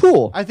 got in the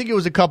pool. I think it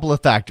was a couple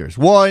of factors.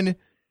 One,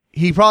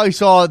 he probably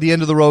saw the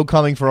end of the road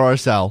coming for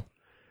RSL.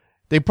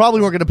 They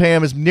probably weren't going to pay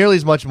him nearly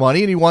as much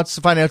money, and he wants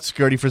financial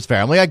security for his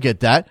family. I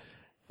get that.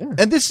 Yeah.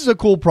 And this is a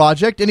cool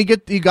project, and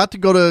he got to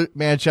go to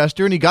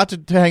Manchester, and he got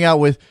to hang out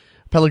with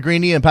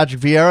Pellegrini and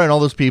Patrick Vieira and all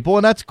those people,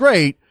 and that's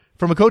great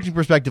from a coaching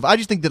perspective. I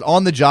just think that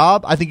on the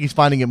job, I think he's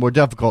finding it more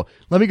difficult.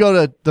 Let me go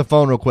to the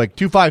phone real quick.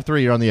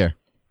 253, you're on the air.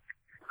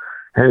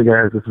 Hey,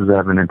 guys, this is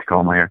Evan in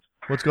Tacoma here.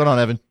 What's going on,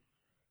 Evan?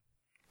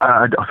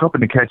 I was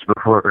hoping to catch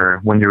before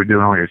when you were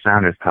doing all your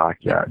Sounders talk.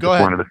 Yeah, go just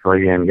ahead. wanted to fill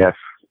you in. Yes,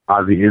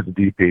 Ozzy is a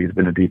DP. He's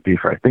been a DP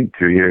for, I think,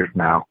 2 years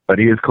now. But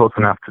he is close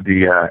enough to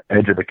the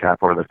edge of the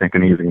cap where they're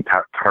thinking he's using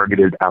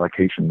targeted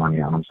allocation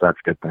money on him, so that's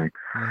a good thing.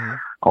 Mm-hmm.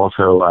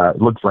 Also,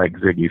 it looks like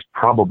Ziggy's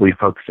probably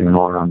focusing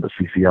more on the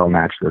CCL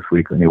match this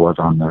week than he was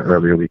on the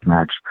earlier week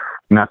match.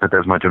 Not that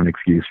there's much of an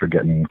excuse for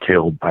getting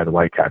killed by the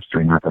Whitecaps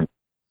doing nothing.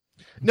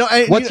 No,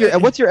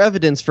 what's your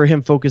evidence for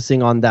him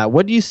focusing on that?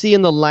 What do you see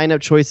in the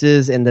lineup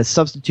choices and the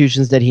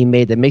substitutions that he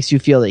made that makes you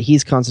feel that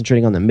he's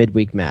concentrating on the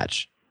midweek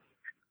match?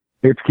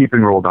 It's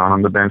keeping Roldan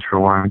on the bench for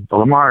one. So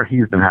Lamar,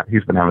 he's been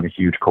having a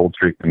huge cold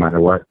streak no matter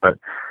what, but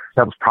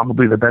that was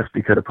probably the best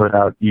he could have put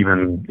out,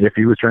 even if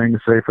he was trying to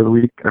say for the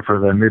week or for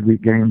the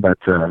midweek game. But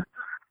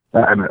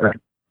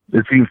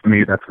it seems to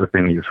me that's the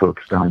thing he was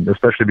focused on,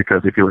 especially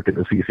because if you look at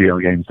the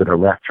CCL games that are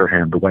left for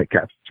him, the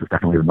Whitecaps is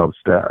definitely the most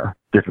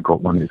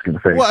difficult one he's going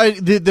to face. Well,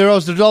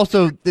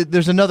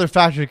 there's another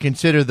factor to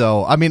consider,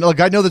 though. I mean, look,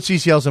 I know that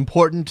CCL is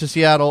important to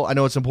Seattle. I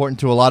know it's important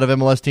to a lot of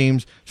MLS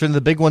teams. Certainly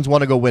the big ones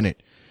want to go win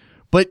it.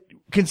 But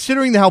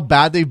considering how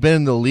bad they've been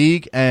in the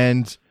league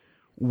and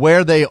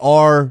where they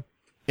are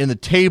in the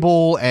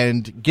table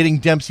and getting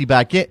Dempsey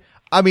back in,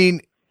 I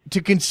mean,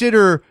 to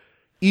consider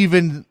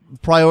even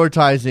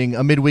prioritizing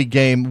a midweek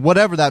game,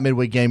 whatever that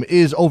midweek game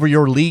is, over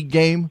your league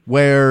game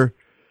where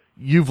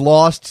you've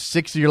lost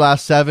 6 of your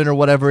last 7 or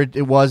whatever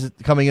it was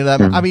coming into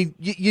that. I mean,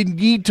 you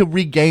need to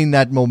regain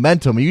that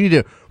momentum. You need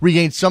to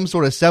regain some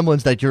sort of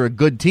semblance that you're a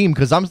good team,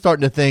 because I'm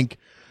starting to think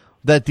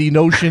that the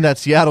notion that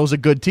Seattle's a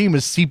good team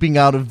is seeping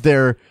out of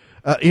their,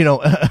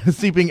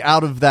 seeping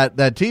out of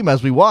that team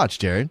as we watch,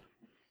 Jared.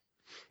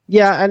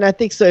 Yeah, and I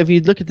think so. If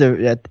you look at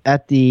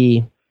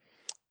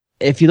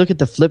if you look at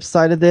the flip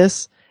side of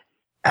this,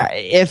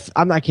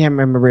 I can't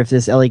remember if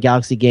this LA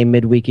Galaxy game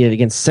midweek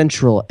against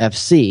Central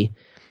FC,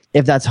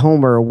 if that's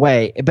home or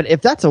away. But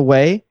if that's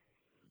away,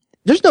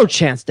 there's no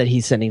chance that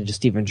he's sending just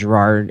Steven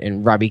Gerrard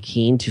and Robbie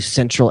Keane to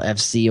Central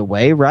FC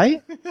away,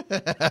 right?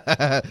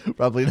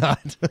 Probably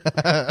not.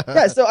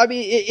 Yeah, so I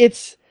mean,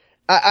 it's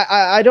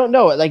I don't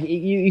know. Like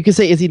you can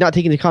say, is he not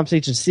taking the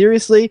conversation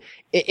seriously?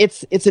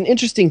 It's an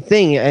interesting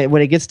thing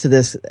when it gets to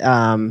this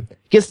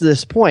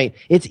point.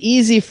 It's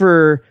easy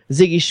for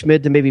Ziggy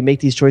Schmidt to maybe make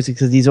these choices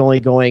because he's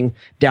only going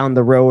down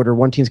the road, or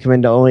one team's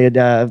coming to only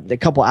a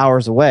couple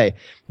hours away.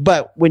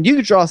 But when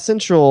you draw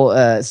Central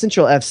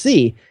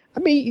FC, I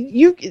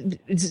mean,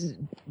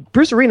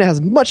 Bruce Arena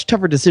has much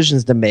tougher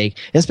decisions to make,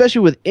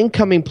 especially with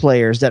incoming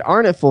players that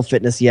aren't at full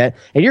fitness yet,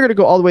 and you're going to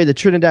go all the way to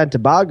Trinidad and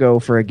Tobago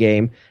for a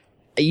game.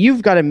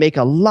 You've got to make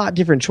a lot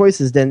different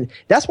choices.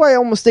 That's why I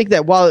almost think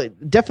that while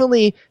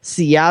definitely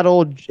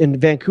Seattle and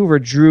Vancouver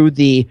drew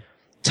the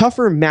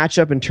tougher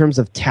matchup in terms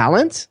of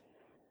talent,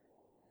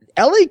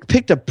 LA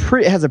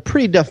has a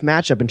pretty tough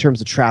matchup in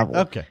terms of travel.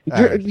 Okay,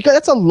 because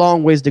that's a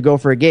long ways to go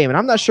for a game, and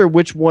I'm not sure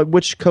which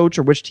coach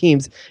or which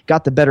teams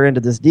got the better end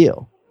of this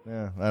deal.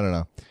 Yeah, I don't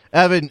know,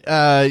 Evan.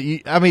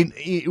 I mean,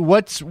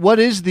 what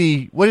do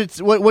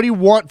you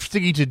want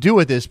Stiggy to do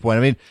at this point?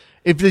 I mean,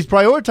 if he's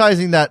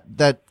prioritizing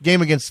that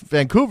game against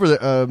Vancouver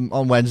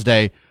on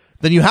Wednesday,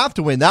 then you have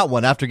to win that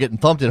one after getting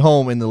thumped at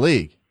home in the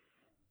league.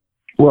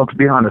 Well, to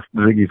be honest,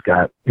 Ziggy's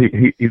got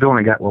he's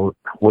only got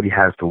what he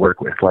has to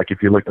work with. Like,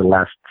 if you look at the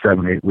last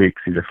 7-8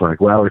 weeks, he's just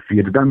like, well, if he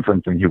had done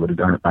something, he would have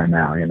done it by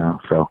now, you know.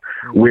 So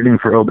waiting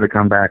for Oba to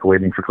come back,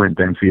 waiting for Clint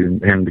Dempsey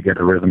and him to get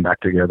a rhythm back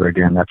together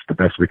again, that's the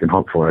best we can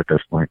hope for at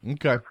this point.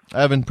 Okay.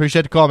 Evan,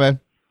 appreciate the call, man.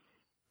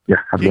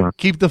 Yeah,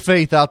 keep the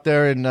faith out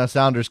there in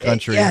Sounders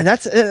country. Yeah,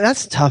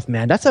 that's tough,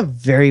 man. That's a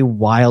very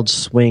wild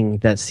swing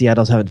that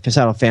Seattle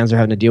fans are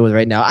having to deal with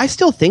right now. I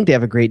still think they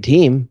have a great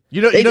team.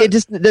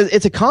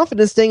 It's a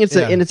confidence thing. It's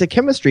a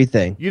chemistry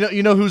thing.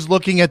 You know who's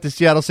looking at the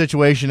Seattle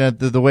situation, at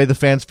the way the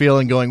fans feel,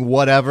 and going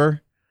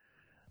whatever.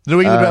 The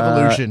New England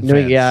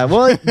Revolution. Yeah,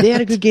 well, they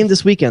had a good game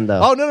this weekend,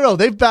 though. Oh no,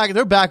 they're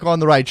back on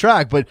the right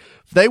track, but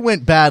they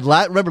went bad.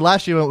 Remember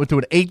last year they went through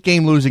an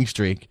 8-game losing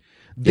streak.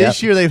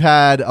 This year they've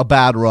had a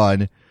bad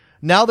run.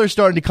 Now they're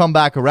starting to come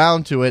back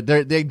around to it.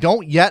 They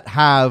don't yet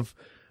have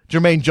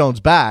Jermaine Jones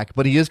back,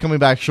 but he is coming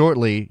back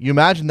shortly. You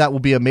imagine that will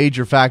be a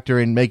major factor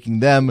in making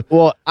them.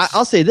 Well,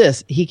 I'll say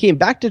this. He came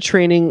back to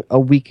training a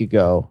week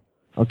ago,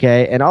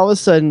 okay? And all of a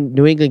sudden,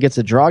 New England gets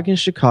a draw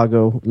against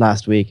Chicago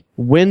last week,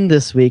 win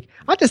this week.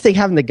 I just think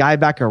having the guy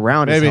back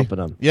around is helping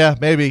him. Yeah,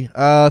 maybe.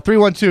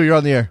 312, you're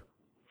on the air.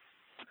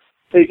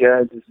 Hey,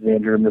 guys. This is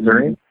Andrew in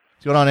Missouri.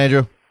 What's going on,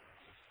 Andrew?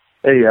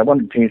 Hey, I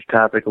wanted to change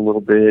topic a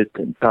little bit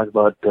and talk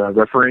about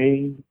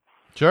refereeing.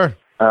 Sure.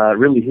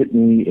 Really hit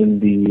me in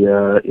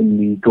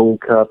the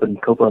Gold Cup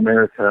and Copa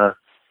America.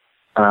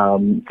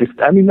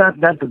 Not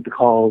that the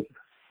calls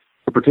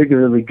were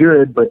particularly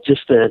good, but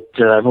just that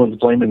everyone's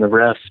blaming the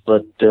refs,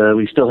 but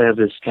we still have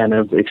this kind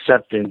of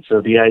acceptance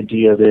of the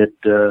idea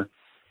that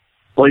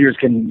players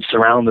can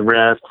surround the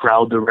ref,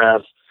 crowd the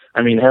ref.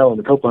 I mean, hell, in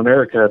the Copa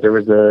America, there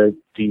was the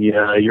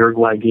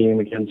Uruguay game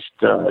against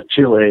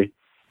Chile.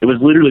 It was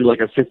literally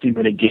like a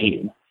 50-minute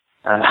game.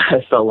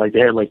 I felt like they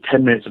had like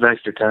 10 minutes of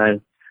extra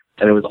time,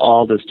 and it was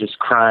all this just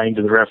crying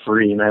to the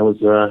referee. And I was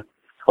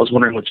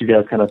wondering what you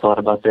guys kind of thought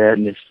about that,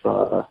 and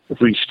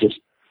if we should just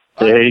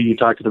say, hey, you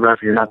talk to the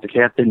referee, you're not the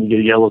captain, you get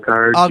a yellow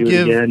card, do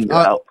it again, you're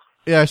out.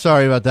 Yeah,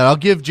 sorry about that. I'll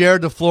give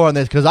Jared the floor on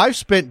this because I've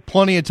spent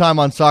plenty of time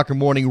on Soccer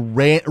Morning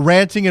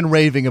ranting and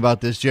raving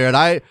about this, Jared.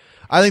 I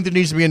think there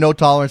needs to be a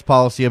no-tolerance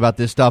policy about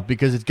this stuff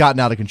because it's gotten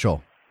out of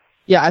control.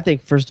 Yeah, I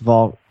think, first of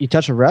all, you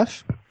touch a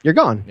ref, you're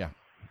gone. Yeah.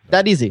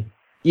 That easy.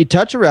 You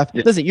touch a ref.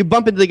 Yeah. Listen, you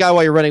bump into the guy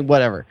while you're running,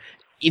 whatever.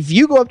 If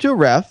you go up to a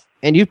ref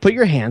and you put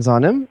your hands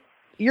on him,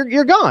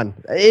 you're gone.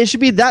 It should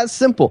be that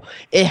simple.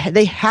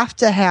 They have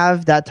to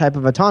have that type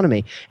of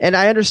autonomy. And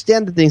I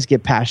understand that things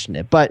get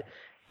passionate, but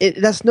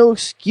that's no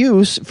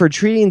excuse for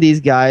treating these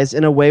guys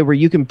in a way where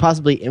you can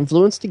possibly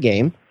influence the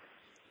game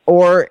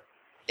or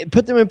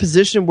put them in a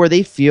position where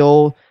they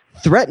feel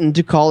threatened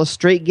to call a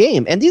straight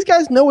game. And these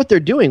guys know what they're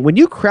doing. When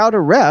you crowd a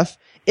ref,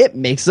 it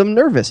makes them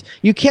nervous.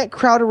 You can't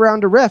crowd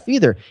around a ref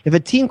either. If a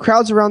team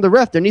crowds around the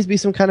ref, there needs to be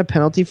some kind of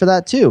penalty for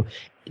that too.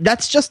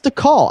 That's just the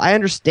call. I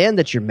understand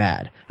that you're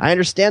mad. I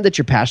understand that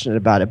you're passionate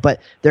about it,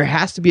 but there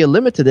has to be a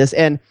limit to this.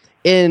 And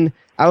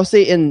I would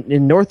say in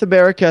North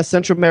America,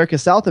 Central America,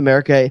 South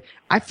America,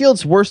 I feel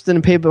it's worse than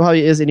it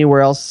probably is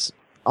anywhere else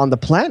on the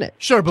planet.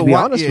 Sure, but to be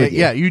honest with you.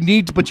 Yeah, you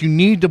need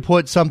to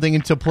put something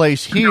into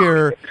place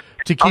here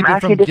to keep it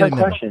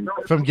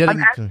from getting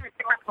them.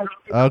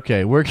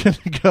 Okay, we're going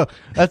to go.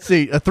 Let's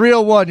see.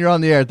 301, you're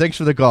on the air. Thanks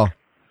for the call.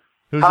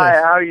 Who's Hi,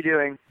 this? how are you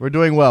doing? We're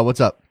doing well.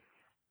 What's up?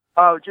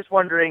 Oh, just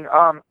wondering,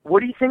 what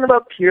do you think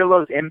about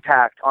Pirlo's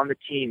impact on the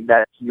team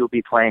that you'll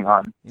be playing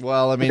on?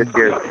 Well, I mean,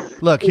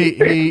 look,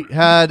 he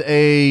had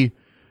a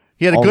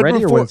good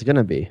performance. Going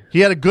to be.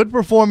 He had a good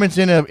performance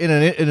in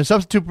a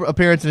substitute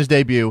appearance in his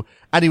debut,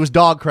 and he was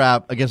dog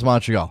crap against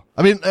Montreal.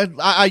 I mean,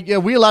 are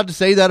we allowed to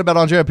say that about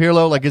Andrea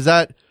Pirlo? Like, is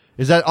that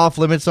off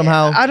limits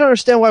somehow? I don't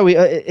understand why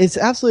it's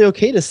absolutely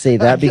okay to say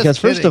that because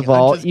first of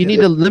all, you need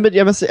to limit.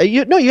 You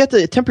have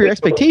to temper your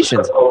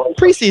expectations.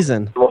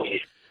 Preseason.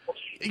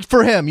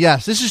 For him,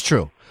 yes, this is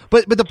true.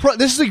 But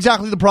this is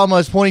exactly the problem I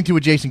was pointing to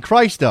with Jason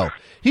Christ, though.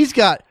 He's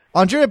got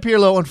Andrea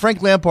Pirlo and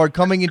Frank Lampard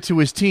coming into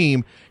his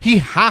team. He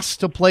has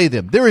to play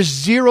them. There is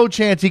zero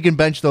chance he can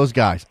bench those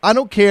guys. I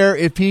don't care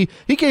if he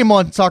came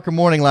on Soccer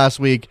Morning last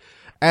week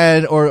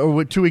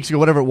or 2 weeks ago,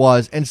 whatever it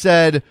was, and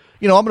said,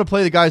 I'm going to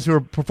play the guys who are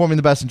performing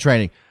the best in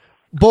training.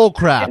 Bull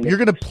crap. You're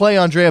going to play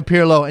Andrea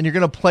Pirlo and you're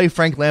going to play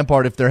Frank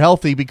Lampard if they're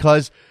healthy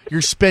because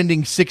you're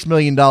spending $6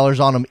 million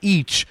on them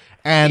each.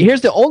 And here's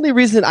the only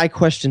reason I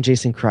question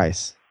Jason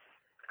Christ.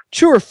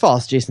 True or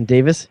false, Jason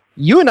Davis?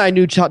 You and I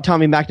knew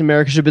Tommy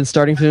McNamara should have been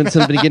starting since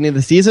the beginning of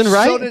the season,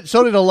 right?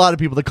 So did a lot of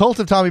people. The cult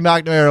of Tommy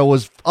McNamara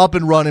was up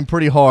and running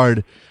pretty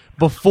hard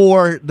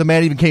before the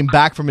man even came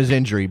back from his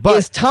injury. But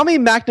is Tommy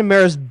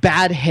McNamara's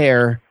bad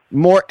hair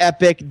more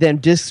epic than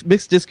Mixed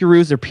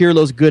Discaroo's or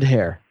Pirlo's good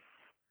hair?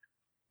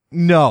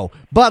 No.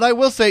 But I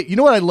will say, you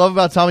know what I love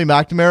about Tommy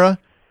McNamara?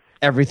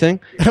 Everything.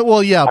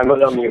 Well, yeah.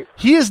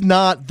 He is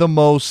not the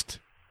most...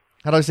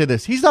 How do I say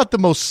this? He's not the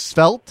most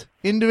svelte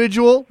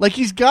individual. Like,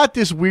 he's got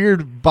this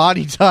weird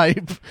body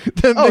type.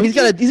 He's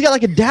got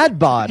like a dad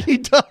bod. He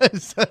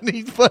does,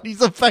 but he's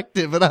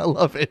effective, and I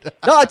love it.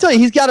 No, I tell you,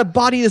 he's got a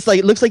body that's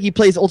like looks like he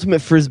plays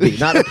ultimate frisbee,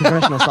 not a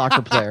professional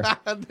soccer player.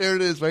 There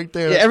it is, right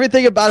there. Yeah,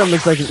 everything about him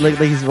looks like he's.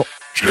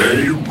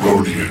 Jay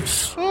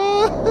Rodius.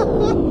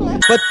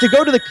 But to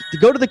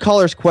go to the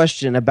caller's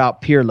question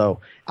about Pirlo,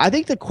 I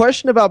think the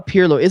question about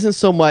Pirlo isn't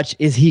so much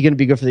is he going to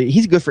be good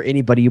he's good for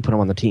anybody you put him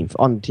on the team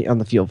on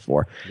the field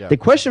for. Yeah. The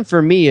question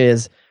for me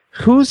is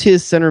who's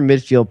his center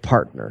midfield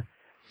partner?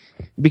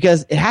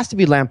 Because it has to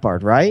be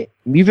Lampard, right?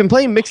 You've been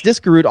playing Mixed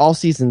Discarood all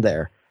season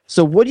there.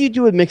 So what do you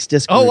do with Mixed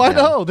Discarood? Oh, I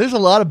know. There's a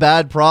lot of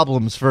bad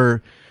problems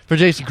for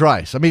Jason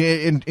Christ. I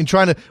mean, in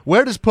trying to,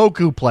 where does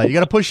Poku play? You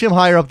got to push him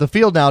higher up the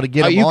field now to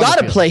get him. You got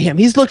to play him.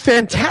 He's looked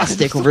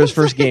fantastic over his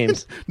first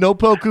games. No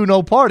Poku,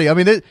 no party. I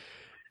mean,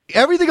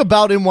 everything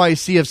about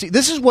NYCFC.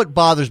 This is what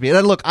bothers me.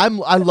 And look, I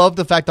love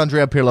the fact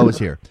Andrea Pirlo is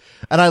here,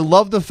 and I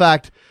love the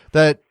fact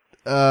that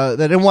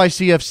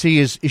NYCFC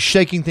is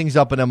shaking things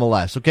up in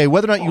MLS. Okay,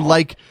 whether or not you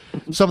like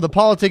some of the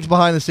politics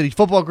behind the City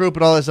Football Group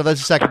and all that stuff, that's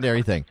a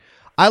secondary thing.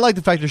 I like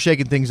the fact they're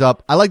shaking things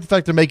up. I like the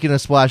fact they're making a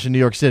splash in New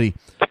York City.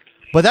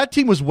 But that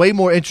team was way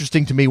more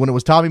interesting to me when it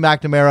was Tommy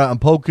McNamara and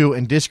Poku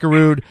and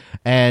Discarood,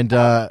 and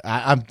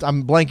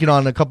I'm blanking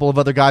on a couple of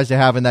other guys they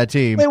have in that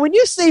team. Wait, when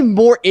you say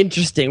more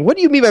interesting, what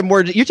do you mean by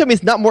more? You're telling me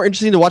it's not more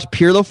interesting to watch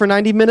Pirlo for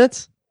 90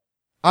 minutes?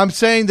 I'm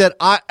saying that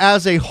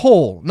as a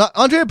whole, not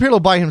Andrea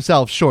Pirlo by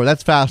himself, sure,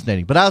 that's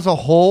fascinating. But as a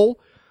whole,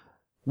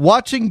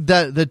 watching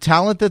the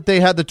talent that they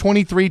had, the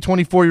 23,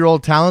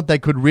 24-year-old talent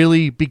that could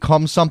really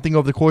become something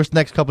over the course of the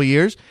next couple of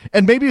years,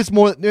 and maybe it's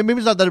not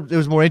that it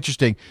was more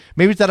interesting.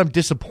 Maybe it's that I'm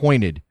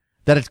disappointed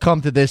that it's come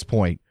to this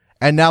point,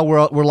 and now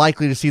we're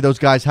likely to see those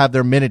guys have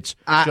their minutes.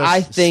 I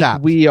think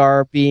sapped. we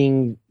are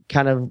being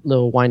kind of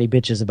little whiny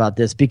bitches about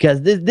this because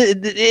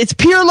it's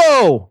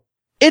Pirlo.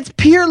 It's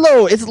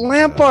Pirlo. It's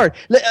Lampard.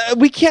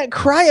 We can't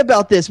cry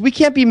about this. We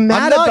can't be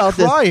mad about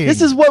crying. This.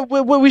 This is what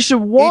we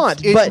should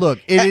want. But look,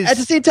 at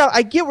the same time,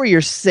 I get what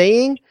you're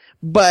saying,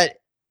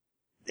 but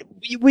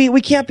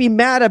we can't be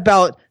mad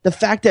about the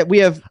fact that we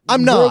have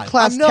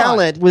world-class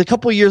talent with a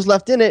couple of years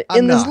left in it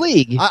this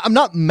league. I'm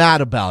not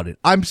mad about it.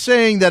 I'm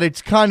saying that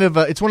it's kind of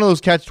it's one of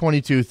those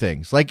catch-22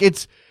 things. Like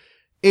it's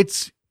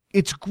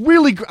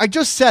really. I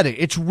just said it.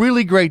 It's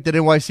really great that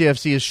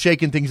NYCFC is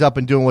shaking things up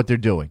and doing what they're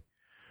doing.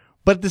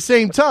 But at the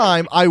same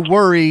time, I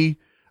worry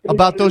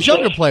about those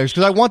younger players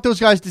because I want those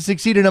guys to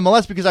succeed in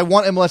MLS because I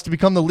want MLS to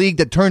become the league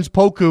that turns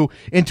Poku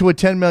into a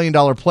 $10 million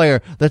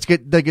player that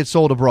gets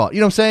sold abroad. You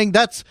know what I'm saying?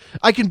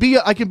 I can be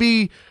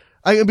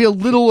a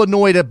little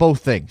annoyed at both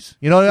things.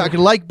 You know, I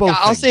can like both.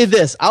 I'll say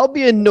this: I'll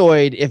be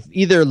annoyed if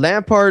either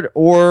Lampard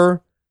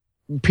or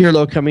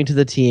Pirlo coming to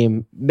the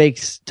team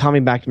makes Tommy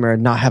McNamara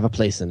not have a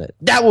place in it.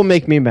 That will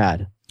make me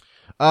mad.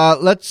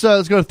 Let's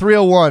go to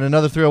 301.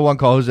 Another 301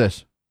 call. Who's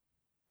this?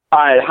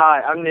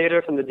 Hi, I'm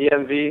Nader from the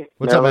DMV.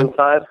 What's up, man?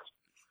 Side.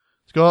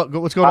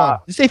 What's going on?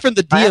 You say from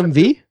the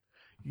DMV?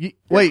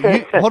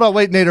 Hold on,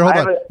 wait, Nader,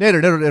 hold on.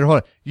 Nader,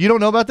 hold on. You don't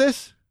know about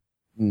this?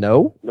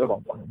 No.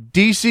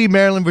 DC,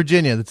 Maryland,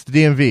 Virginia. That's the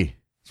DMV.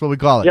 That's what we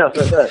call it. Yes,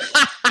 that's it.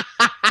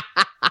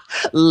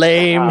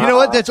 Lame. You know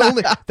what?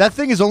 That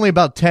thing is only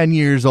about 10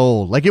 years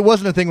old. Like, it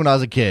wasn't a thing when I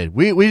was a kid.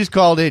 We just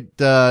called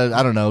it,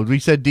 I don't know. We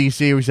said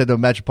DC, we said the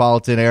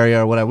metropolitan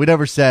area or whatever. We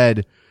never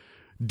said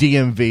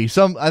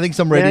DMV. I think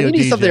some radio you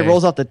need DJ. something that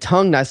rolls off the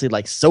tongue nicely,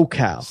 like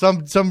SoCal.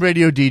 Some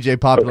radio DJ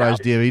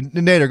popularized DMV.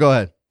 Nader, go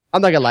ahead.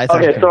 I'm not gonna lie.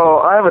 Okay, so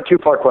I have a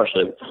two-part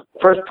question.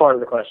 First part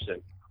of the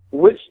question: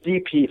 which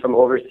DP from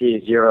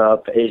overseas,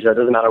 Europe, Asia,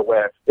 doesn't matter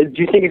where, do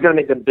you think is going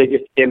to make the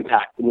biggest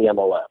impact in the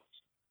MLS?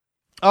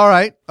 All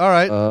right.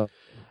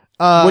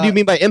 What do you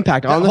mean by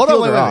impact? On the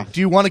field or off? Do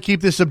you want to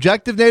keep this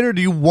subjective, Nader, or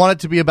do you want it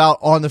to be about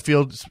on the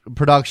field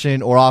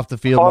production or off the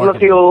field? On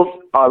marketing? the field,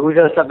 who's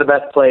going to set the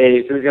best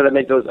plays? Who's going to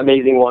make those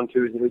amazing 1-2s?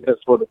 And who's going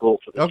to score the goals?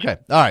 Okay,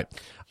 all right.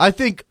 I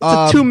think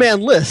it's a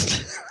two-man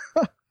list.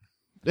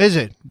 Is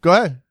it? Go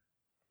ahead.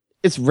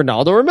 It's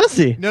Ronaldo or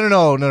Messi.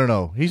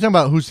 No. He's talking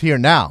about who's here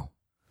now.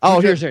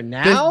 Oh, who's here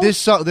now?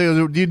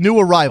 The new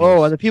arrivals.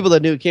 Oh, and the people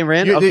that came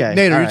in. Okay,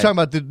 Nader, you're talking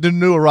about the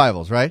new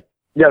arrivals, right?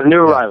 Yeah, the new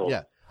arrivals.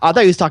 Yeah. I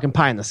thought he was talking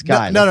pie in the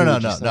sky.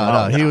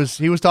 No.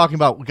 He was talking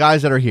about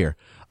guys that are here.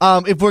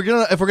 If we're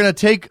gonna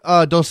take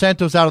Dos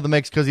Santos out of the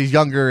mix because he's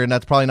younger and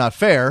that's probably not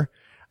fair.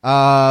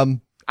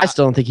 I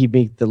still don't think he'd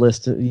make the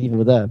list even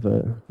with that.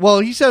 But well,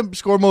 he said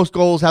score most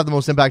goals, have the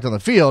most impact on the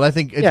field. I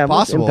think it's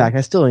possible. Most impact.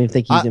 I still don't even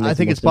think he's. I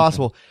think it's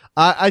possible.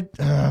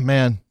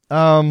 Man.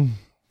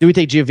 Do we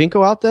take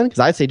Giovinco out then? Because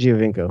I'd say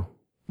Giovinco.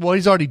 Well,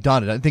 he's already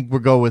done it. I think we'll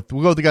go with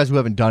the guys who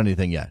haven't done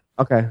anything yet.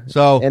 Okay.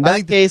 So in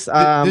that case,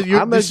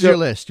 this is your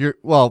list. You've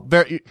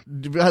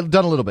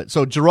done a little bit.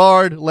 So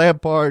Gerrard,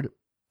 Lampard,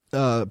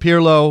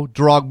 Pirlo,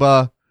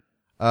 Drogba.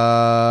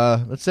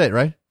 That's it,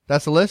 right?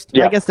 That's the list.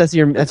 Yeah. I guess that's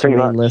your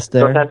main list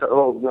there.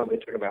 No, they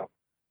took him out.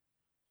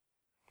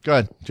 Go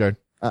ahead, Jared.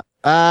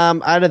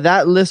 Out of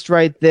that list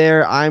right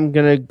there, I'm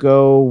gonna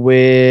go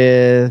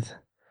with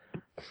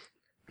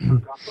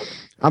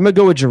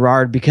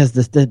Gerrard because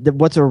the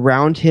what's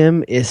around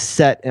him is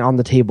set on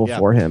the table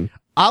for him.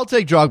 I'll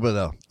take Drogba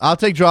though. I'll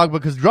take Drogba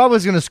because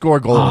Drogba's going to score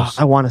goals.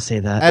 I want to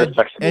say that,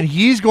 and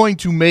he's going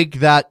to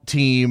make that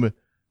team.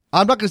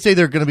 I'm not going to say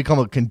they're going to become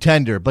a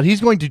contender, but he's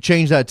going to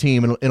change that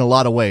team in a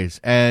lot of ways.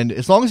 And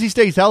as long as he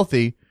stays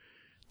healthy,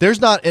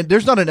 there's not an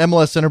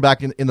MLS center back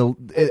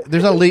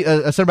there's not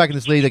a center back in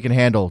this league that can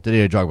handle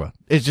Didier Drogba.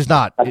 It's just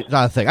not. It's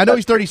not a thing. I know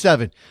he's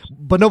 37,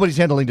 but nobody's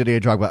handling Didier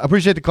Drogba. I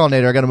appreciate the call,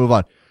 Nader. I got to move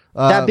on.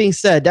 That being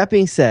said,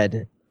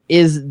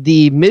 is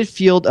the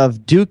midfield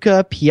of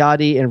Duca,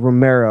 Piatti, and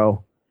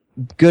Romero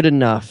good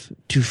enough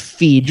to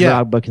feed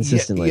Drogba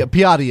consistently? Yeah,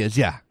 Piatti is,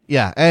 yeah.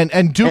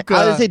 And Duca.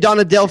 I would say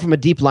Donadell from a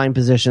deep line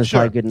position is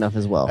probably good enough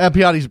as well.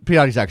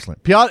 Piatti's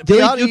excellent.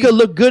 Dilly Duca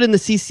looked good in the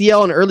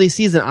CCL in early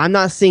season. I'm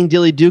not seeing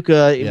Dilly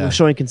Duca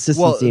showing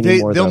consistency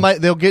anymore.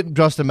 They'll get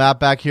Justin Mapp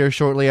back here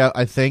shortly,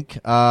 I think.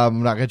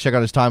 I'm not going to check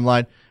on his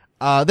timeline.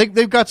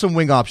 They've got some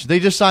wing options.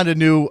 They just signed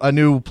a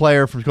new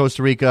player from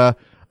Costa Rica.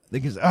 I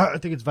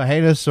think it's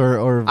Vahenas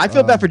or I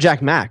feel bad for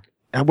Jack Mack.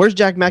 Where's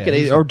Jack Mack?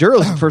 Or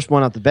Duro's the first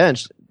one off the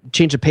bench.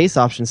 Change of pace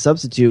option,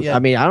 substitute. Yeah. I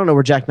mean, I don't know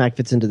where Jack Mack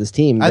fits into this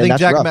team. I think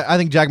Jack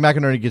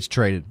McInerney gets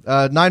traded.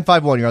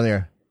 951, you're on the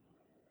air.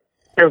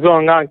 Hey, what's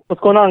going on?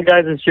 What's going on,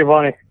 guys? It's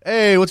Giovanni.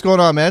 Hey, what's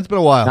going on, man? It's been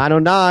a while.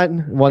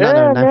 909. Well, yeah,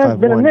 not 951.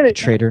 It's been a minute.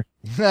 Traitor.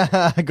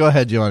 Go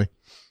ahead, Giovanni.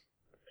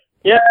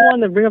 Yeah, I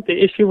wanted to bring up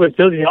the issue with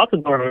Jozy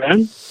Altidore,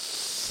 man.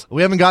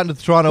 We haven't gotten to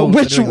the Toronto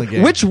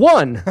game. Which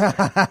one?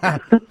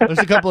 There's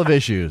a couple of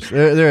issues.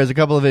 There is a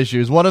couple of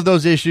issues. One of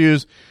those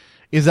issues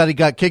is that he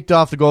got kicked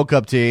off the Gold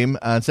Cup team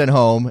and sent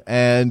home,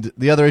 and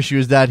the other issue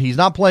is that he's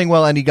not playing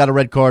well and he got a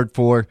red card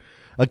for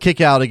a kick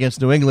out against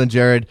New England,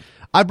 Jared.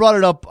 I brought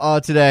it up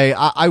today.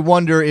 I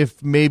wonder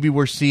if maybe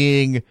we're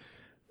seeing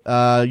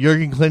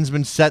Jurgen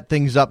Klinsmann set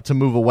things up to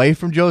move away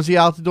from Jozy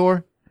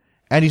Altidore,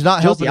 and he's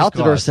not helping. Jozy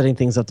Altidore setting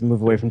things up to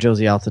move away from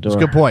Jozy Altidore. It's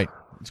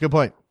a good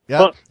point.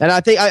 Yeah, and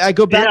I think I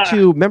go back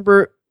to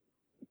remember.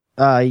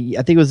 I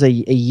think it was a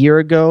year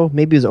ago,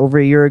 maybe it was over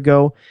a year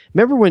ago.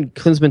 Remember when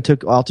Klinsmann took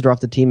Altidore off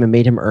the team and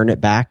made him earn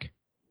it back?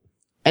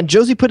 And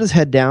Jozy put his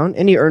head down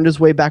and he earned his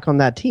way back on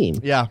that team.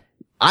 Yeah.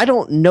 I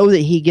don't know that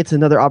he gets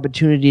another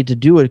opportunity to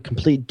do a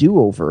complete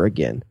do-over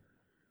again.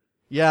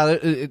 Yeah.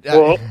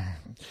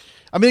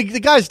 I mean, the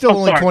guy's still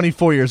only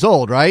 24 years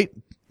old, right?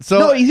 So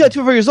no, he's got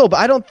 24 years old,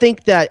 but I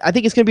think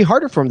it's going to be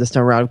harder for him this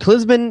time around.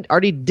 Klinsmann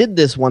already did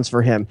this once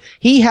for him.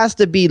 He has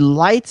to be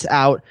lights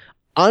out,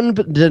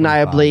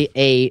 undeniably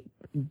a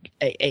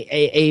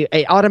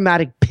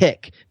automatic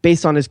pick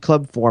based on his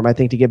club form, I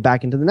think, to get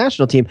back into the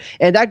national team.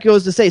 And that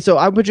goes to say, so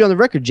I put you on the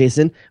record,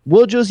 Jason,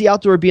 will Jozy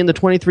Altidore be in the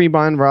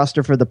 23-man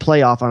roster for the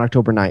playoff on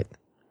October 9th? I'm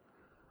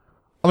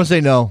going to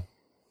say no.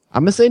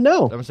 I'm going to say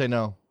no.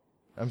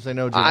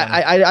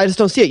 I just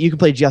don't see it. You can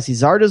play Jesse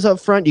Zardes up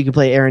front. You can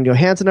play Aaron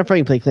Johansson up front.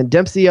 You can play Clint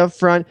Dempsey up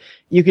front.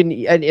 You can,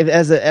 and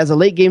as a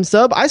late game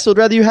sub, I still would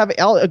rather you have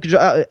for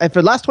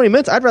the last 20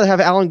 minutes, I'd rather have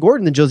Alan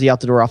Gordon than Jozy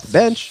Altidore off the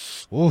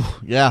bench. Ooh,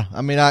 yeah.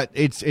 I mean,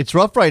 it's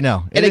rough right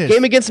now. In a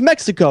game against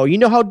Mexico, you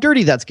know how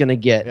dirty that's going to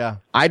get. Yeah.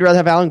 I'd rather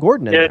have Alan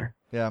Gordon in there.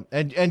 Yeah,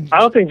 and I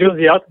don't think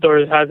Jozy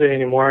Altidore has it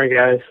anymore,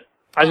 guys.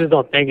 I just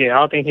don't think it. I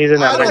don't think he's in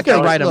that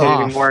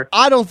anymore.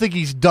 I don't think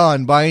he's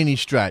done by any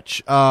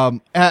stretch.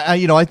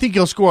 I think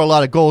he'll score a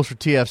lot of goals for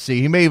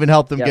TFC. He may even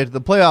help them get to the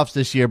playoffs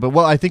this year. But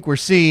what I think we're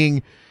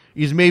seeing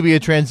is maybe a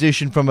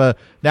transition from a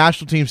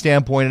national team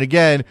standpoint. And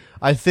again,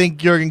 I think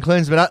Jurgen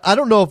Klinsmann, I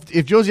don't know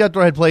if Jozy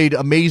Altidore had played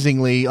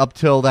amazingly up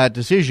till that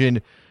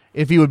decision,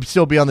 if he would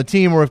still be on the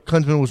team or if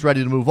Klinsmann was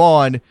ready to move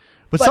on.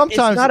 But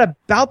sometimes it's not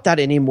about that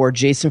anymore,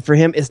 Jason, for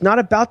him. It's not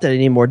about that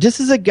anymore.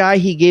 This is a guy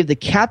he gave the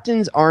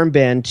captain's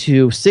armband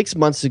to 6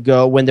 months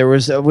ago when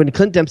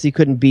Clint Dempsey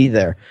couldn't be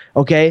there.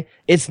 Okay?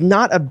 It's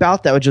not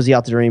about that with Jozy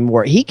Altidore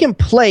anymore. He can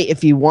play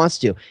if he wants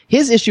to.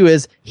 His issue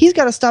is he's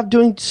got to stop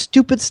doing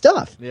stupid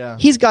stuff. Yeah.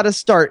 He's got to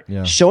start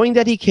showing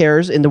that he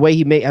cares in the way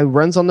he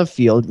runs on the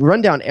field,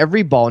 run down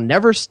every ball,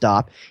 never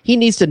stop. He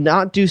needs to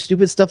not do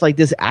stupid stuff like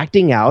this,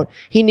 acting out.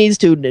 He needs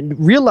to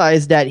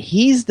realize that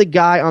he's the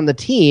guy on the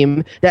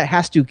team that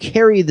has to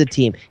carry the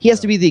team. He has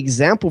to be the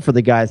example for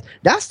the guys.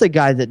 That's the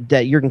guy that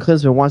Jurgen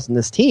Klinsmann wants in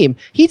this team.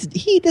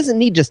 He doesn't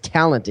need just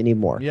talent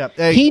anymore. Yeah.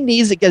 He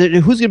needs to get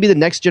who's going to be the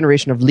next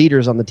generation of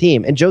leaders on the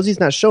team, and Jozy's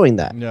not showing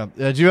that. Yeah,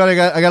 Giovanni,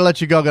 I got to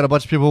let you go. Got a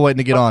bunch of people waiting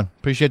to get on.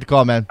 Appreciate the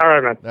call, man. All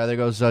right, man. There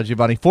goes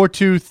Giovanni.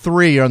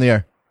 423, you're on the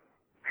air.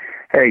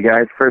 Hey,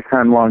 guys. First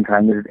time, long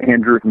time. This is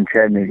Andrew from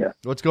Chattanooga.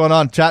 What's going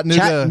on?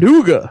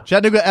 Chattanooga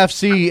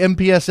FC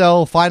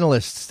MPSL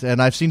finalists,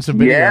 and I've seen some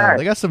video. Yeah.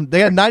 They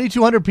had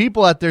 9,200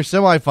 people at their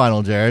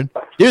semifinal, Jared.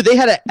 Dude, they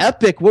had an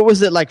epic, what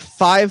was it, like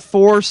 5-4,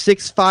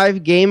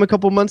 6-5 game a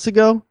couple months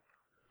ago?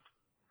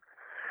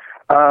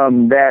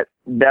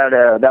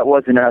 That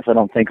wasn't us, I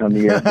don't think, on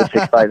the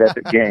 6-5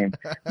 epic game.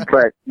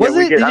 But was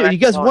it? You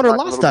guys won or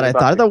lost that? I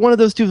thought one of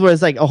those two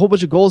was like a whole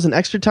bunch of goals in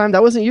extra time.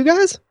 That wasn't you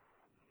guys?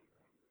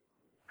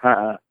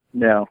 No.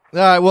 All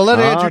right. Well, let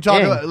Andrew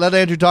talk. Let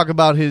Andrew talk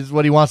about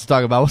what he wants to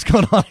talk about. What's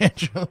going on,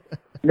 Andrew?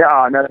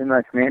 No, nothing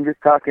much, man.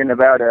 Just talking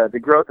about the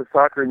growth of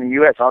soccer in the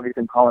U.S.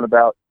 Obviously, I'm calling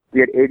about.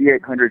 We had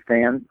 8,800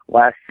 fans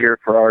last year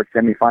for our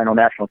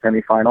national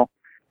semifinal.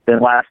 Then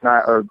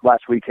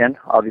last weekend,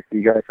 obviously,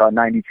 you guys saw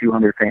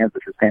 9,200 fans,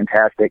 which was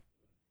fantastic.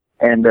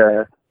 And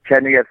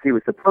Chattanooga FC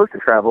was supposed to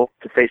travel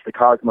to face the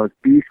Cosmos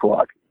B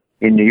squad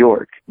in New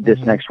York this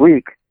next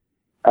week,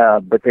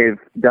 but they've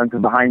done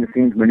some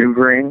behind-the-scenes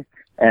maneuvering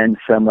and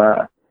some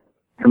I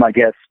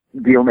guess,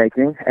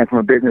 deal-making. And from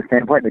a business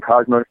standpoint, the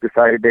Cosmos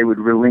decided they would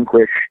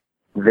relinquish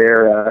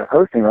their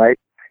hosting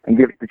rights and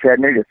give it to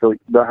Chattanooga. So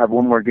they'll have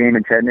one more game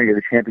in Chattanooga,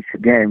 the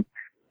championship game.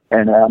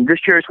 And I'm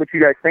just curious what you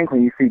guys think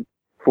when you see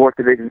fourth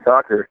division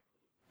soccer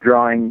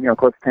drawing,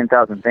 close to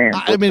 10,000 fans.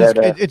 I mean,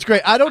 it's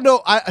great. I don't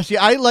know.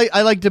 I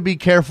like to be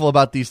careful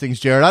about these things,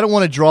 Jared. I don't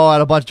want to draw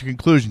out a bunch of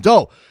conclusions.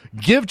 Oh,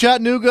 give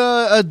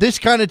Chattanooga this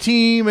kind of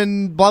team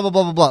and blah blah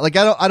blah blah blah. Like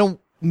I don't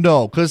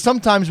know, because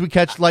sometimes we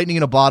catch lightning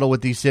in a bottle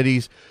with these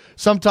cities.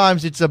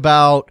 Sometimes it's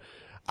about,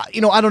 I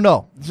don't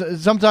know.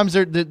 Sometimes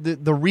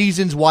the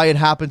reasons why it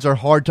happens are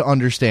hard to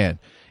understand.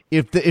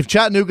 If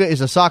Chattanooga is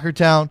a soccer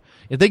town,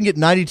 if they can get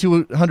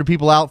 9,200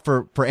 people out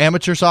for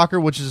amateur soccer,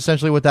 which is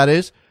essentially what that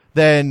is,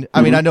 then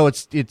I mean, I know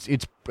it's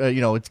it's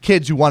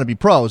kids who want to be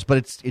pros,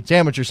 but it's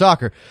amateur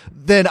soccer.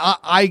 Then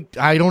I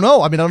don't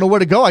know. I mean, I don't know where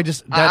to go. I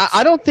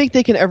don't think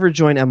they can ever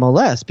join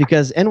MLS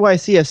because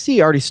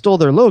NYCFC already stole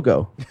their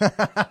logo.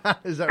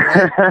 Is that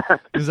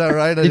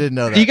right? I didn't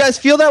know that. Do you guys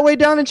feel that way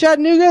down in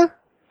Chattanooga?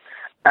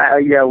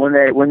 Yeah, when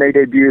they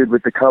debuted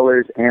with the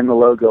colors and the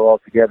logo all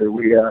together,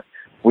 we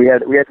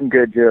had some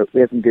good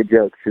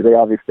jokes. So they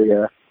obviously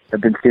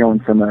have been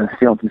stealing some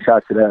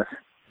shots at us.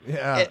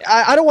 Yeah.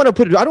 I don't want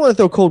to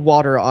throw cold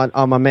water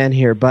on my man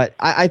here, but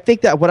I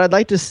think that what I'd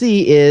like to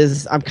see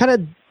is I'm kind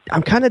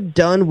of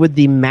done with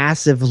the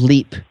massive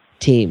leap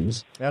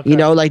teams. Okay.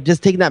 Like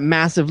just taking that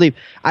massive leap.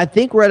 I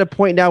think we're at a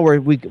point now where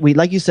we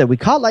like you said, we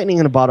caught lightning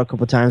in a bottle a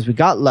couple times. We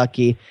got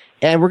lucky.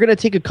 And we're going to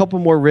take a couple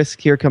more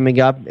risks here coming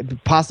up,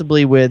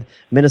 possibly with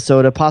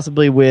Minnesota,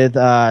 possibly with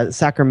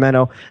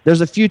Sacramento. There's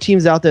a few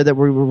teams out there that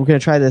we're going to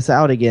try this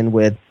out again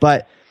with.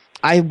 But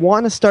I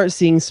want to start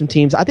seeing some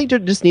teams. I think there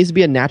just needs to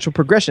be a natural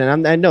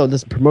progression. I know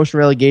this promotion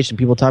relegation,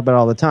 people talk about it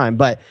all the time.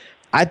 But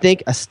I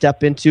think a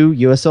step into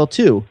USL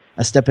 2,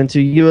 a step into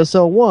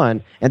USL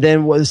 1, and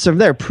then from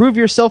there, prove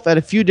yourself at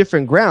a few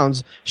different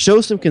grounds, show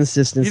some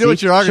consistency,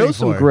 show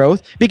some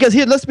growth. Because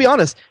here, let's be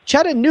honest,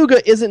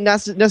 Chattanooga isn't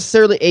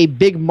necessarily a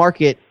big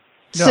market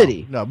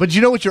city. No, but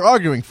you know what you're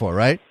arguing for,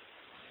 right?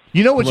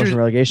 You know what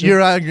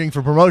you're arguing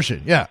for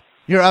promotion. Yeah,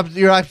 you're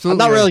absolutely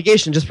not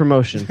relegation, just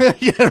promotion.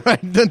 Yeah,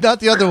 right. Not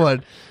the other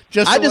one.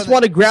 I just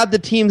want to grab the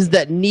teams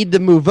that need to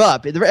move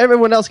up.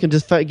 Everyone else can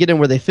just get in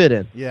where they fit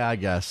in. Yeah, I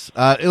guess.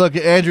 Look,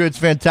 Andrew, it's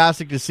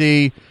fantastic to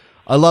see.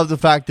 I love the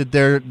fact that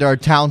there are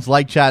towns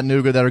like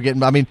Chattanooga that are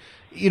getting. I mean,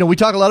 we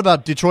talk a lot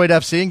about Detroit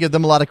FC and give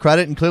them a lot of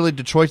credit, and clearly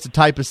Detroit's the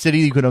type of city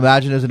you could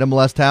imagine as an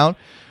MLS town.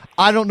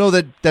 I don't know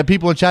that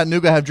people in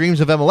Chattanooga have dreams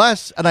of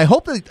MLS, and I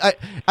hope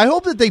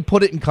that they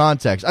put it in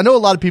context. I know a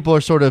lot of people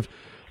are sort of,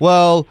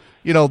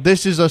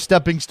 this is a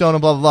stepping stone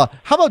and blah blah blah.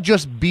 How about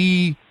just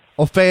be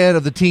a fan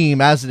of the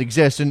team as it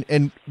exists?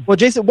 And well,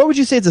 Jason, what would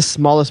you say is the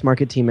smallest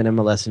market team in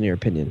MLS in your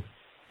opinion?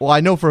 Well, I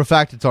know for a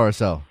fact it's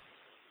RSL.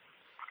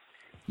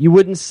 You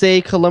wouldn't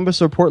say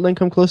Columbus or Portland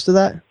come close to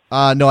that?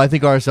 No, I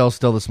think RSL is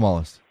still the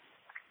smallest.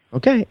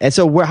 Okay, and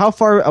so how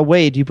far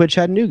away do you put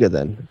Chattanooga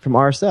then from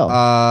RSL?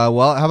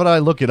 Well, how about I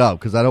look it up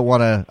because I don't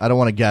want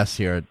to guess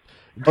here.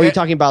 Oh, you're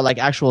talking about like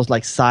actual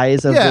like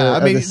size of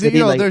the city?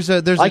 There's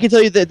I can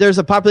tell you that there's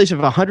a population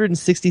of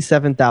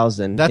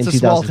 167,000. That's a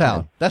small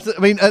town.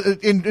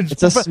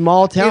 It's a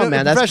small town,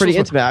 man. That's pretty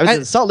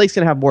intimate. Salt Lake's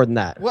gonna have more than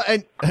that. Well,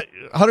 and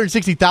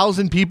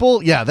 160,000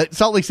 people. Yeah,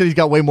 Salt Lake City's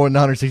got way more than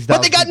 160,000.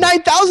 But they got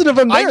 9,000 of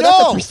them there. I know.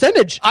 That's a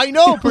percentage. I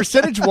know.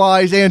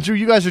 Percentage-wise, Andrew,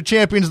 you guys are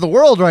champions of the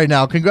world right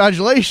now.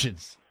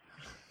 Congratulations.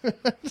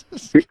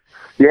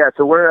 Yeah,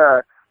 so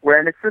we're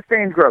and it's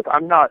sustained growth. I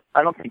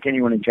don't think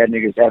anyone in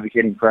Chattanooga is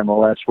advocating for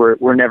MLS.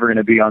 We're never going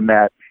to be on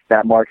that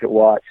market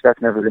watch.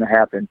 That's never going to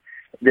happen.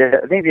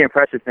 I think the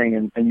impressive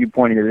thing, and you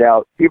pointed it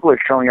out, people are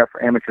showing up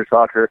for amateur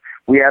soccer.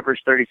 We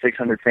averaged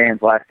 3,600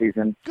 fans last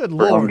season for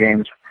home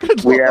games.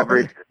 We're up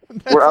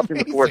in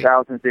the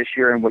 4,000s this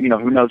year, and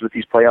who knows with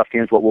these playoff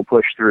games what we'll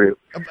push through.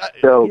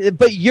 So,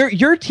 but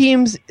your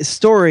team's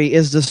story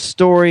is the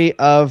story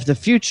of the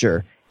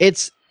future.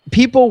 It's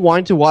people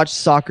want to watch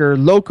soccer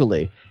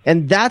locally.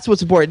 And that's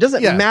what's important. It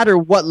doesn't matter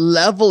what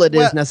level it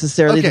is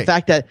necessarily. Okay. The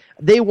fact that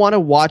they want to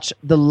watch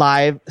the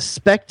live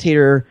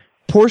spectator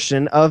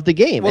portion of the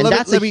game. Well, and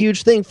that's a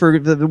huge thing for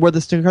where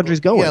this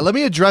country's going. Yeah, let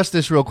me address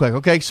this real quick.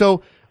 Okay,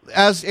 so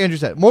as Andrew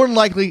said, more than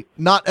likely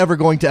not ever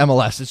going to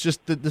MLS. It's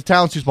just the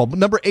town's too small. But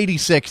number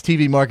 86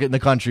 TV market in the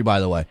country, by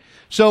the way.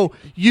 So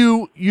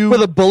you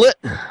with a bullet.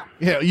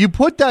 Yeah, you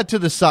put that to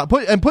the side,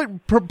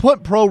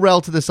 put Pro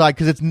Rel to the side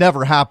because it's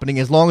never happening.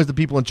 As long as the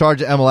people in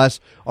charge of MLS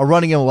are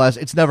running MLS,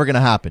 it's never going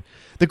to happen.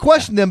 The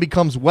question then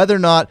becomes whether or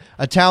not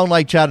a town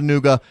like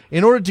Chattanooga,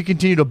 in order to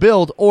continue to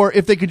build, or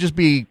if they could just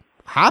be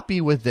happy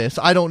with this.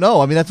 I don't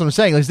know. I mean, that's what I'm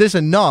saying. Is this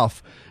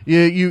enough?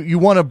 You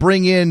want to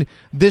bring in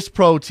this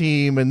pro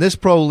team and this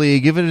pro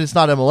league, even if it's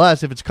not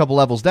MLS, if it's a couple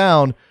levels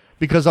down,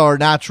 because our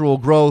natural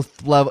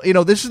growth level,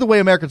 this is the way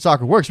American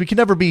soccer works. We can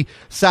never be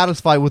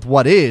satisfied with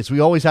what is. We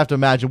always have to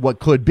imagine what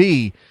could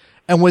be.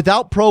 And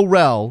without Pro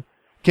Rel,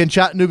 can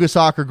Chattanooga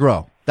soccer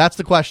grow? That's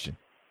the question.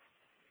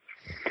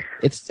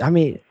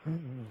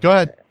 Go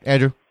ahead,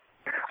 Andrew.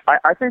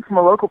 I think from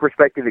a local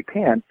perspective, it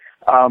can.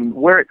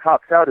 Where it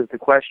tops out is the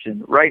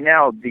question. Right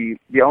now, the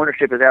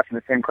ownership is asking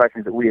the same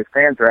questions that we as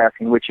fans are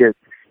asking, which is,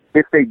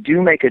 if they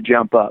do make a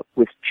jump up,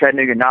 with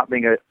Chattanooga not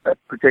being a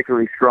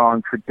particularly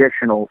strong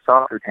traditional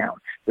soccer town,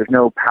 there's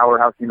no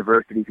powerhouse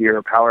university here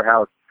or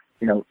powerhouse,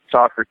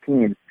 soccer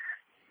teams.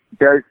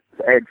 Does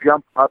a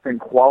jump up in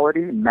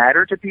quality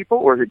matter to people,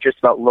 or is it just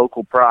about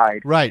local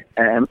pride? Right.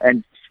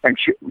 And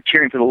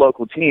cheering for the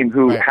local team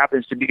who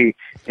happens to be,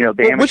 the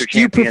amateur which do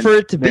you champions. prefer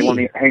it to be? They won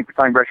the Hank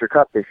Steinbrecher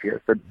Cup this year.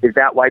 So is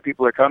that why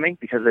people are coming?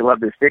 Because they love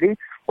their city?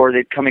 Or are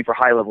they coming for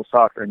high-level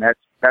soccer? And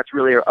that's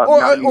really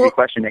not an easy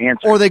question to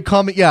answer. Or they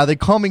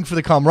coming for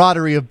the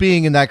camaraderie of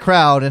being in that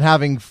crowd and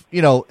having,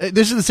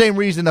 this is the same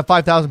reason that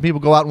 5,000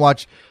 people go out and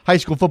watch high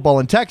school football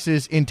in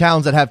Texas in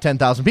towns that have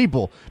 10,000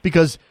 people,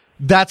 because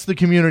that's the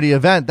community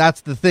event.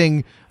 That's the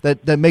thing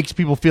that makes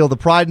people feel the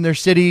pride in their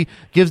city,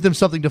 gives them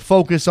something to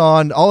focus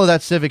on. All of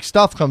that civic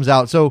stuff comes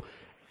out. So,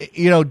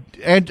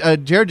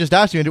 and Jared just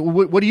asked you,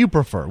 what do you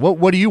prefer?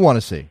 What do you want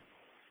to see?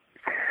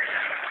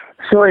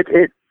 So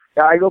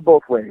I go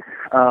both ways.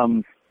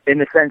 in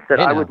the sense that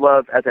I would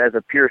love, as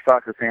a pure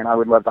soccer fan, I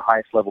would love the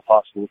highest level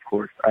possible, of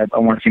course. I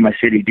want to see my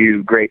city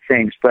do great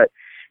things. But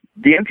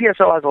the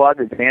MPSL has a lot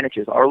of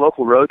advantages. Our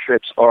local road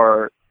trips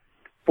are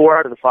 4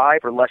 out of the 5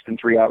 are less than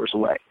 3 hours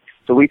away.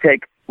 So we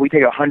take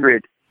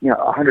 100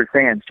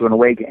 fans to an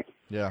away game.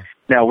 Yeah.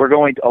 Now we're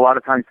going a lot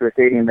of times to a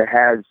stadium that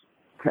has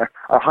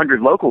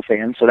 100 local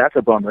fans, so that's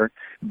a bummer.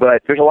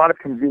 But there's a lot of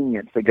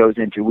convenience that goes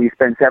into. We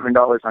spend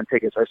 $7 on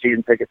tickets. Our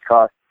season tickets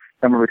cost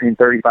somewhere between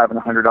 $35 and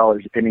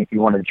 $100, depending if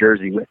you want a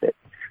jersey with it.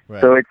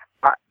 Right. So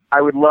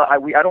I would love. I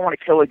don't want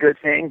to kill a good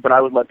thing, but I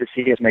would love to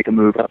see us make a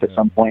move up at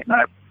some point.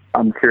 And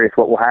I'm curious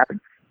what will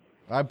happen.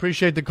 I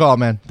appreciate the call,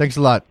 man. Thanks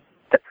a lot.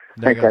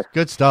 Thanks, guys.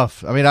 Good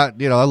stuff. I mean, I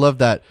love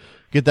that.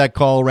 Get that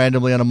call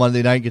randomly on a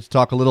Monday night. Get to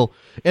talk a little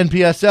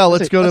NPSL.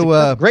 Let's go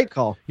to great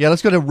call. Yeah,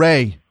 let's go to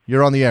Ray.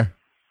 You're on the air.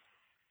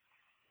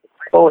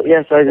 Oh,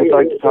 yes, I'd just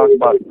like to talk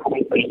about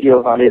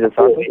Giovanni the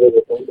Santos.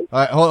 All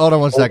right, hold on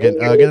one second.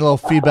 Getting a little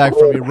feedback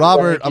from you.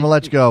 Robert, I'm going to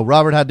let you go.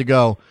 Robert had to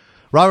go.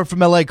 Robert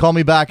from L.A., call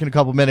me back in a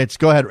couple minutes.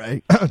 Go ahead,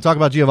 Ray. Talk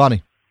about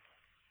Giovanni.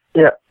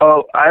 Yeah,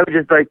 I would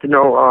just like to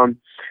know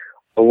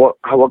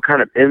what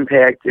kind of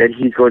impact that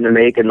he's going to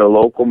make in the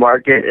local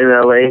market in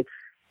L.A.,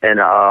 and,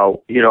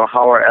 how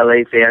are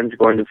L.A. fans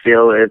going to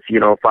feel if,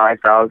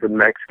 5,000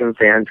 Mexican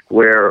fans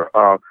wear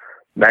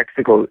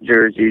Mexico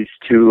jerseys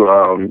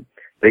to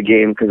the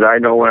game? Because I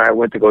know when I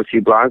went to go see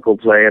Blanco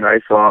play and I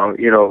saw,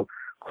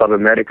 Club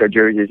America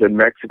jerseys in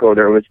Mexico,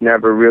 there was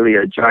never really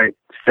a giant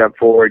step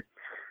forward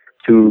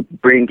to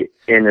bring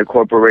and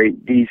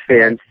incorporate these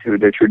fans to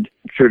the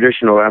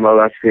traditional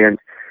MLS fans.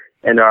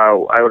 And I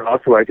would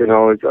also like to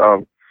know is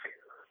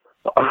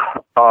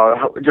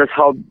just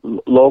how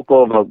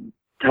local of a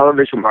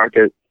television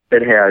market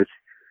it has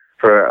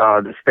for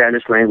the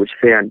Spanish language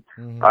fan.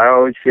 Mm-hmm. I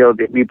always feel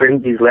that we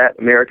bring these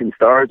Latin American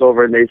stars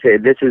over and they say,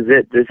 this is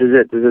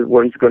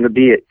what's going to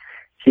be it.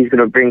 He's going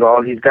to bring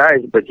all these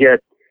guys, but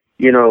yet,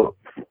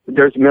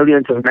 there's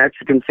millions of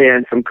Mexican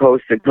fans from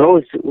coast to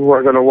coast who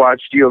are going to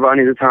watch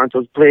Giovanni Dos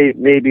Santos play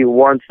maybe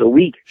once a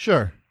week.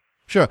 Sure.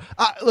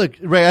 Look,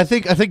 Ray, I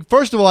think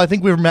first of all, I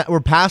think we're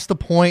past the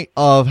point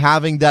of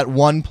having that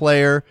one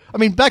player. I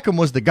mean, Beckham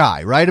was the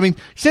guy, right? I mean,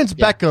 since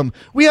Beckham,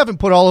 we haven't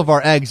put all of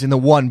our eggs in the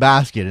one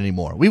basket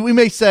anymore. We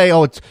may say,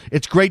 oh,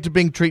 it's great to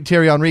bring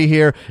Thierry Henry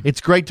here.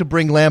 It's great to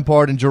bring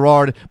Lampard and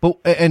Gerrard,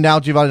 and now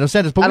Giovanni Dos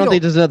Santos. But I don't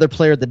think there's another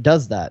player that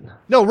does that.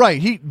 No,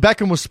 right.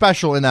 Beckham was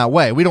special in that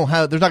way. There's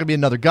not going to be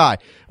another guy.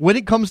 When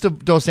it comes to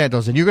Dos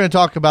Santos, and you're going to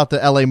talk about the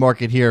LA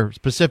market here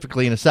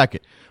specifically in a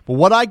second,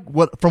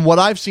 but from what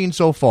I've seen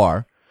so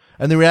far,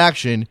 and the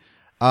reaction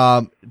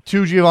to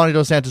Giovanni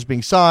Dos Santos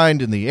being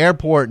signed in the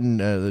airport and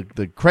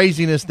the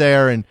craziness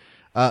there, and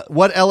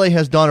what LA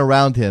has done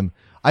around him,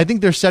 I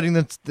think they're setting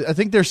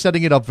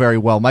it up very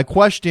well. My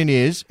question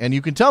is, and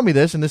you can tell me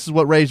this, and this is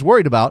what Ray's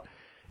worried about,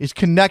 is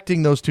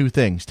connecting those two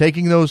things,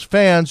 taking those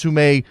fans who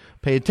may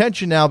pay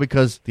attention now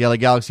because the LA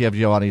Galaxy have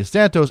Giovanni Dos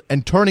Santos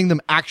and turning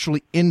them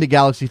actually into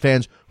Galaxy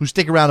fans who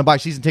stick around and buy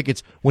season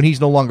tickets when he's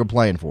no longer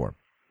playing for them.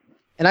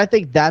 And I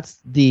think that's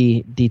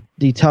the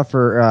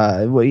tougher.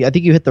 I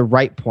think you hit the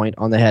right point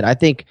on the head. I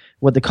think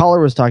what the caller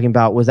was talking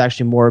about was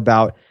actually more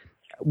about,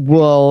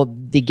 will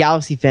the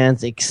Galaxy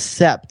fans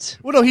accept?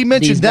 Well, no, he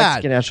mentioned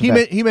that. He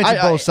mentioned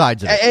both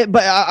sides of it.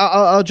 But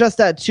I'll address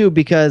that too,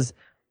 because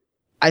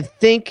I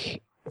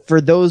think for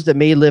those that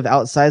may live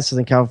outside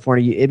Southern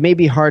California, it may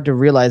be hard to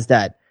realize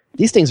that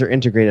these things are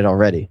integrated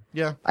already.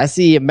 Yeah, I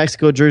see a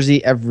Mexico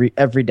jersey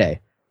every day.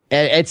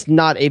 It's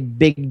not a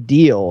big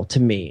deal to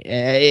me.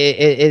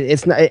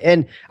 It's not,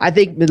 and I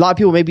think a lot of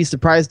people may be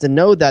surprised to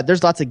know that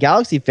there's lots of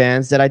Galaxy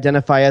fans that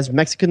identify as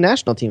Mexican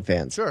national team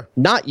fans, sure,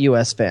 not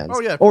U.S. fans,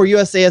 or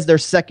USA as their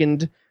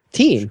second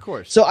team. Of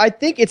course. So I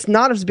think it's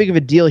not as big of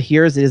a deal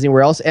here as it is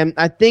anywhere else, and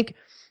I think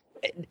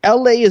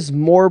LA is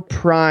more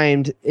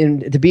primed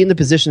to be in the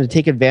position to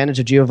take advantage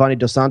of Giovanni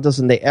Dos Santos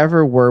than they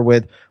ever were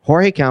with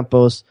Jorge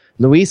Campos,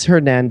 Luis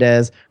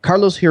Hernandez,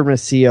 Carlos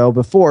Hermosillo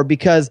before,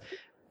 because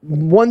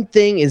one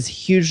thing is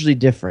hugely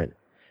different.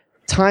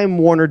 Time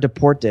Warner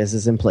Deportes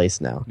is in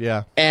place now.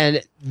 Yeah.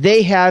 And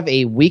they have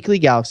a weekly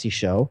Galaxy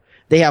show.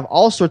 They have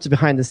all sorts of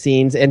behind the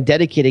scenes and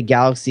dedicated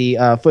Galaxy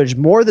footage,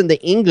 more than the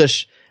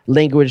English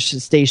language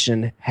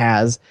station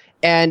has.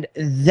 And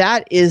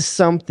that is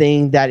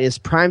something that is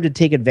primed to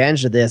take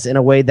advantage of this in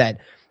a way that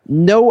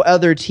no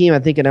other team, I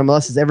think, in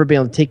MLS has ever been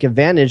able to take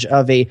advantage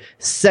of a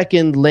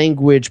second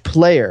language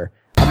player.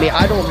 I mean,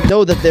 I don't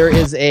know that there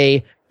is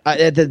a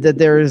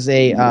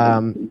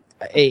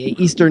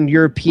Eastern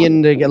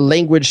European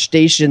language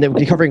station that would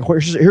be covering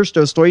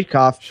Hristo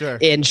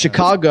Stoichkov in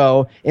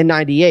Chicago in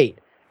 '98.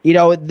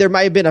 There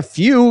might have been a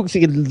few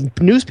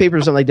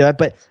newspapers or something like that,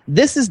 but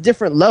this is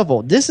different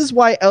level. This is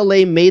why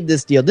LA made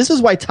this deal. This is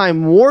why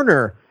Time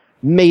Warner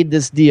made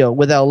this deal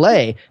with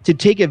LA, to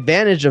take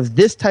advantage of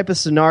this type of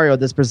scenario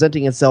that's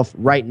presenting itself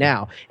right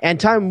now. And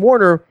Time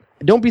Warner,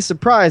 don't be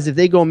surprised if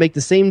they go and make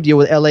the same deal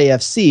with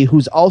LAFC,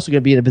 who's also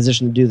going to be in a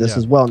position to do this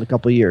as well in a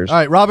couple of years. All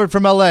right, Robert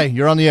from LA,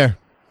 you're on the air.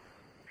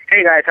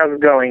 Hey guys, how's it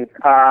going?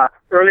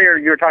 Earlier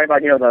you were talking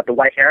about the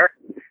white hair.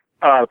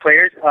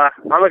 players. I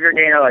don't know if you're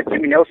getting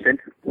Jimmy Nielsen.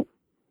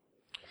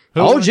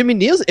 Oh, Jimmy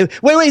Nielsen.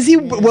 Wait, is he?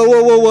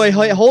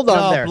 Wait, hold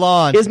on there.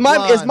 Blonde. Is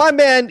my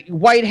man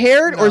white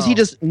haired or is he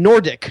just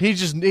Nordic? He's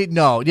just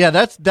no. Yeah,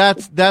 that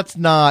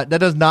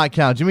does not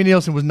count. Jimmy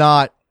Nielsen was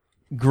not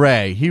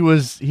gray. He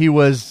was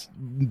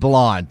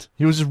blonde.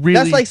 He was really.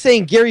 That's like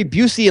saying Gary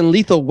Busey in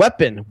Lethal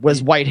Weapon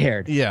was white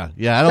haired. Yeah.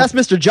 That's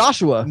Mr.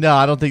 Joshua. No,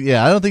 I don't think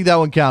that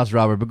one counts,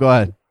 Robert. But go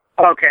ahead.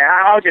 Okay,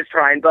 I was just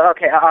trying, but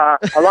okay.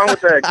 Along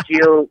with the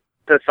Gio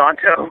De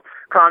Santo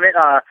comment,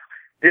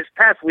 this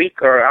past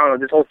week, or I don't know,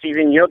 this whole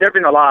season, there've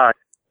been a lot of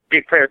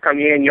big players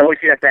coming in. You always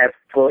see that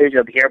footage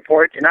of the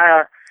airport, and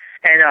I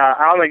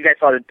don't know if you guys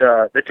saw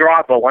the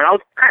Drogba one. I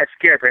was kind of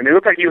scared for him. It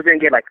looked like he was going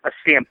to get like a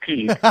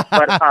stampede.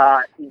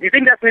 But do you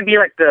think that's going to be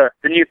like the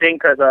new thing?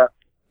 Because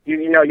you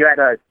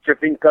had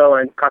Javinko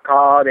and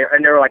Kaká,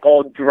 and there were like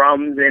all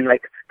drums and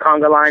like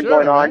conga lines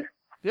going on.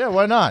 Yeah,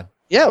 why not?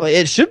 Yeah, well,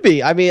 it should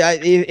be. I mean,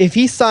 if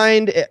he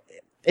signed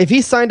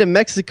in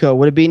Mexico,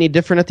 would it be any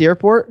different at the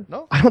airport?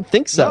 No, I don't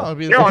think so.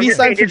 No, if he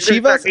signed for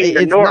Chivas,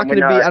 it's not going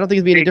to be. I don't think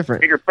it'd be any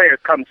different. Bigger players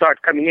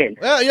start coming in.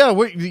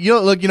 Look,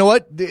 you know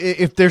what?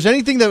 If there's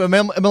anything that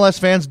MLS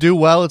fans do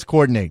well, it's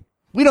coordinate.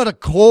 We know how to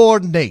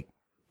coordinate,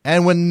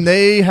 and when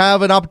they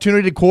have an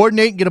opportunity to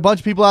coordinate and get a bunch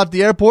of people out at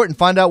the airport and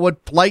find out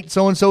what flight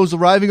so and so is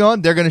arriving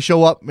on, they're going to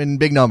show up in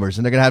big numbers,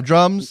 and they're going to have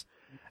drums.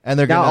 And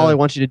they're all I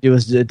want you to do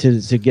is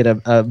to get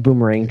a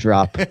boomerang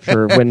drop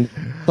for when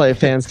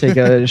fans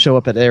show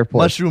up at the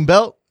airport. Mushroom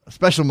belt,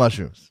 special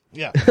mushrooms.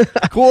 Yeah,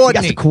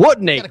 coordinate.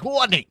 Coordinate.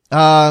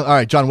 All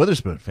right, John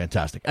Witherspoon,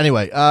 fantastic.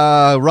 Anyway,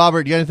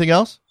 Robert, you got anything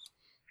else?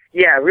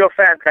 Yeah, real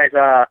fast, guys.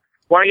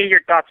 Want to get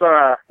your thoughts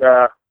on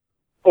the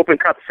Open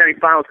Cup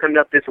semifinals coming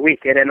up this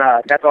week, and then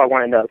that's all I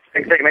want to know.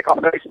 Thanks for taking my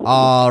call, guys.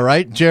 All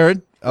right,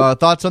 Jared,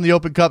 thoughts on the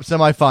Open Cup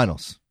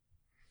semifinals?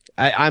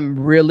 I'm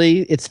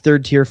really, it's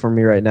third tier for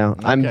me right now.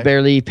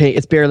 Okay.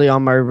 It's barely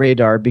on my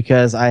radar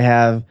because I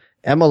have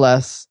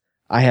MLS,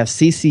 I have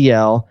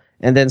CCL,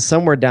 and then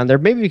somewhere down there,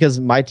 maybe because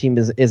my team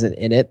isn't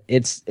in it,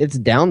 it's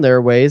down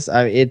there ways.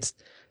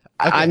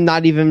 I'm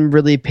not even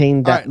really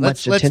paying that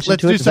much attention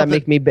to it. Does that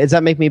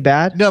make me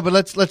bad? No, but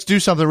let's do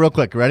something real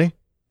quick. Ready?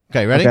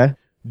 Okay, ready? Okay.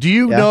 Do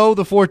you know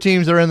the 4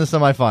 teams that are in the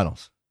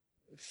semifinals?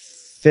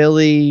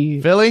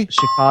 Philly,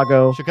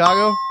 Chicago,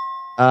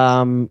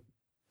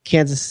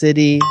 Kansas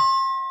City,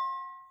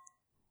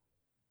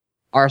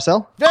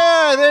 RSL.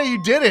 Yeah, there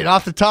you did it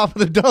off the top of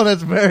the dome.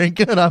 That's very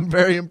good. I'm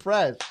very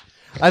impressed.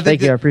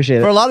 Thank you. I appreciate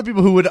it. For a lot of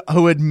people who would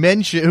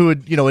admit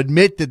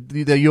that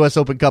the U.S.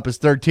 Open Cup is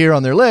third tier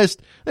on their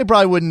list, they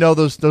probably wouldn't know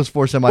those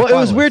 4 semifinals. Well, it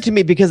was weird to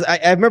me because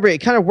I remember it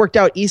kind of worked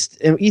out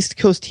East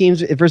Coast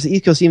teams versus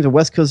East Coast teams and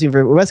West Coast teams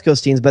versus West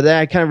Coast teams, but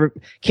then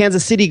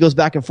Kansas City goes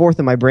back and forth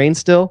in my brain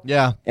still.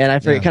 Yeah, and I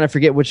kind of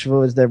forget which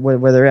was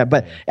where they're at.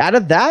 But out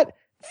of that,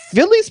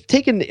 Philly's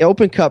taken the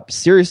Open Cup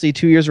seriously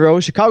 2 years in a row.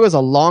 Chicago has a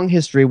long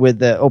history with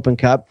the Open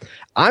Cup.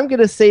 I'm going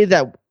to say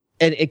that,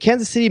 and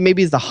Kansas City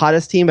maybe is the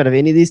hottest team out of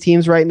any of these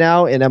teams right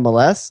now in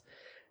MLS.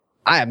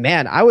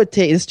 I would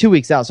take, it's 2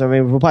 weeks out, so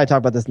we'll probably talk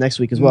about this next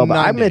week as well, but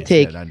I'm going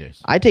to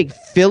I take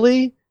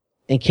Philly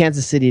and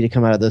Kansas City to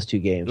come out of those 2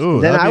 games. Ooh,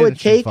 then I would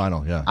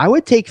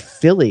take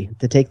Philly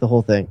to take the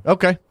whole thing.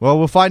 Okay. Well,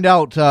 we'll find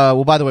out,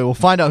 we'll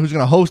find out who's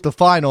going to host the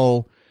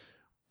final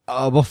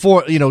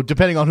before,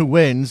 depending on who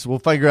wins, we'll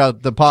figure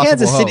out the possible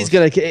Kansas City's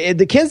going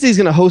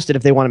to host it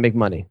if they want to make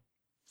money.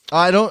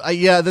 I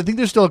think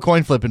there's still a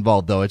coin flip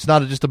involved, though. It's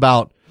not just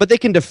about... But they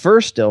can defer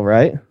still,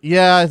 right?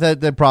 Yeah,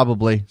 that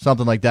probably.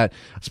 Something like that.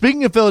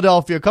 Speaking of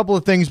Philadelphia, a couple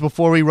of things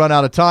before we run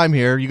out of time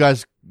here. You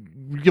guys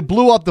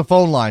blew up the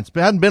phone lines. It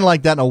hadn't been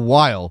like that in a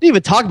while. We didn't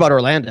even talk about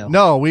Orlando.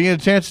 No, we didn't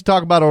get a chance to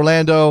talk about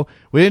Orlando.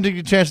 We didn't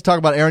get a chance to talk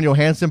about Aaron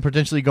Johansson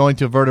potentially going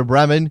to Werder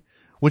Bremen,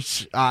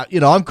 which,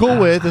 I'm cool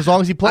with as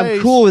long as he plays.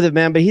 I'm cool with it,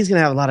 man, but he's going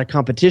to have a lot of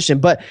competition.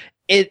 But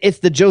it's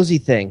the Jozy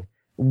thing.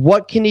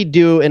 What can he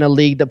do in a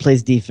league that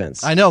plays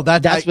defense? I know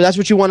that's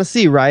what you want to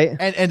see, right?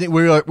 And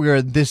we're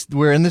in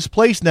this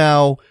place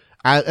now,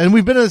 and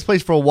we've been in this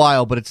place for a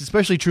while. But it's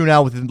especially true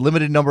now with the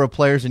limited number of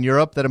players in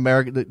Europe that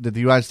the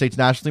United States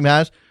national team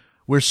has.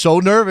 We're so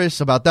nervous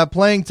about that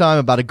playing time,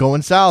 about it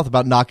going south,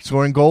 about not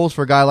scoring goals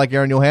for a guy like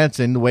Aaron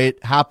Johansson, the way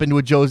it happened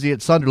with Jozy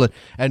at Sunderland.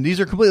 And these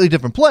are completely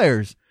different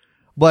players.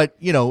 But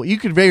you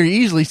could very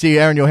easily see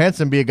Aaron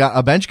Johansson be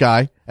a bench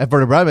guy at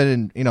Werder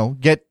Bremen, and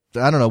get.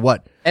 I don't know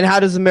what. And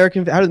how does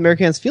American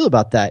fans feel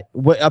about that?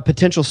 A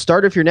potential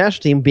starter for your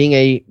national team being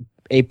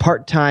a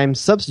part-time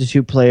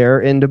substitute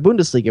player in the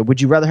Bundesliga.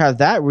 Would you rather have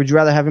that? Or would you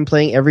rather have him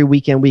playing every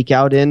week in, week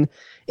out in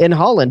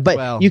Holland?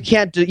 But you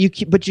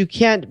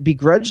can't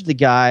begrudge the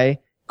guy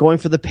going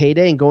for the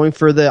payday and going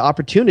for the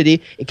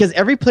opportunity because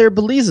every player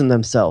believes in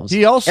themselves.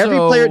 No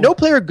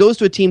player goes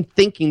to a team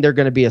thinking they're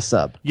going to be a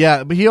sub.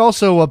 Yeah, but he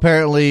also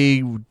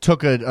apparently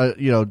took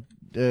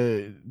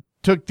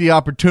took the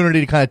opportunity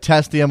to kind of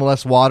test the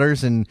MLS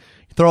waters and,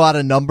 throw out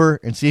a number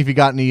and see if you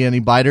got any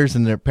biters,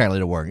 and apparently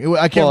it worked.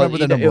 I can't remember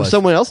the number. If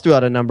someone else threw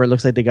out a number, it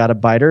looks like they got a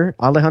biter.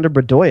 Alejandro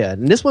Bedoya.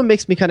 And this one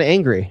makes me kind of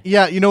angry.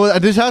 Yeah,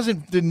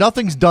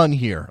 nothing's done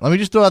here. Let me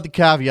just throw out the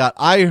caveat.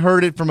 I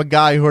heard it from a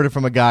guy who heard it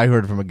from a guy who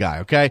heard it from a guy,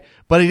 okay?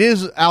 But it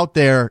is out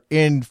there,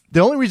 and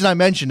the only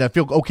reason I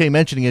feel okay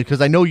mentioning it,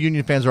 because I know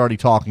Union fans are already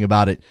talking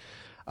about it.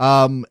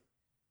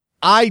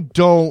 I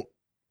don't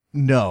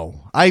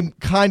know. I'm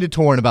kind of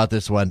torn about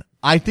this one.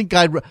 I think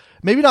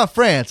maybe not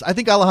France. I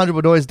think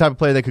Alejandro Bedoya is the type of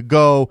player that could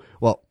go.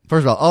 Well,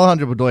 first of all,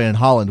 Alejandro Bedoya in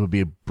Holland would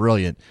be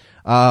brilliant.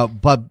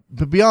 But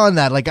beyond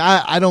that, like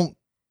I don't.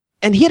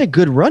 And he had a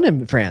good run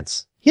in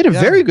France. He had a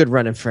very good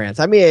run in France.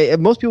 I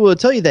mean, most people will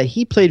tell you that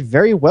he played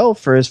very well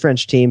for his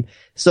French team.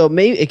 So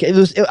maybe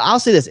I'll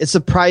say this: it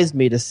surprised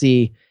me to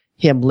see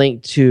him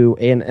linked to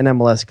an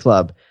MLS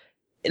club.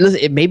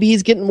 Maybe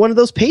he's getting one of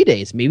those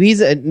paydays. Maybe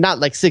he's not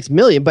like $6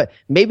 million, but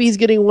maybe he's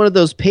getting one of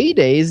those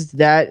paydays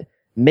that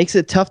makes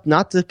it tough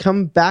not to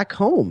come back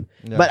home.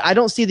 Yeah. But I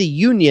don't see the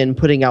Union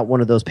putting out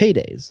one of those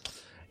paydays.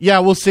 Yeah,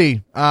 we'll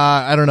see.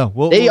 I don't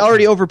know. They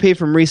already overpaid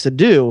for Maurice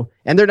Adu,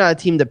 and they're not a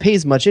team that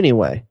pays much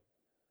anyway.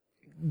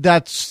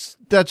 That's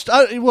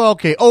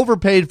okay.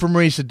 Overpaid for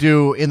Maurice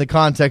Adu in the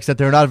context that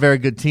they're not a very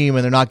good team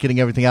and they're not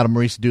getting everything out of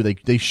Maurice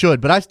Adu. They should,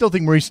 but I still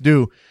think Maurice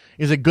Adu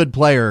is a good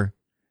player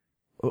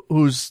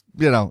who's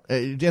in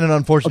an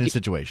unfortunate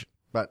situation.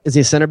 But is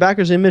he a center back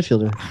or is he a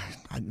midfielder?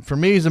 For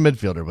me, he's a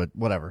midfielder, but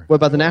whatever. What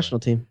about the national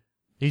team?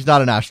 He's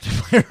not a national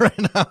team player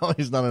right now.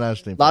 He's not a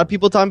national team player. A lot of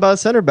people talking about a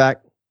center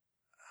back.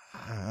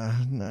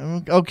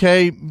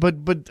 Okay, but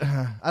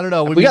I don't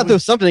know. We got to throw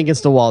something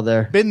against the wall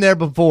there. Been there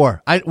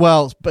before.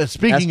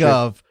 Speaking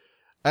of,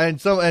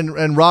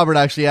 and Robert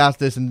actually asked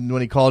this, and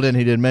when he called in,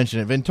 he didn't mention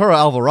it. Ventura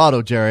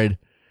Alvarado, Jared,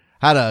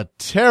 had a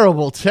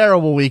terrible,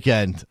 terrible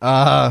weekend.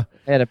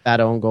 He had a bad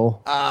own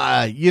goal.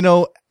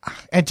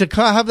 And to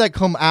have that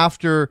come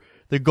after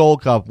the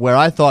Gold Cup, where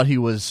I thought he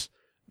was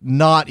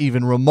not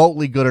even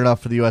remotely good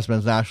enough for the U.S.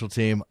 men's national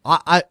team.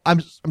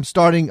 I'm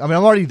starting. I mean,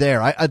 I'm already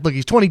there. Look,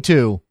 he's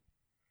 22.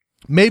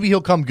 Maybe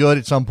he'll come good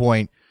at some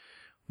point,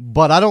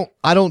 but I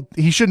don't.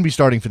 He shouldn't be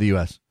starting for the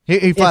U.S.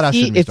 He flat out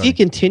shouldn't be starting. If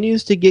he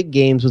continues to get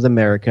games with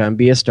America and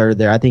be a starter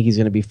there, I think he's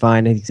going to be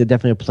fine. He's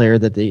definitely a player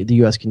that the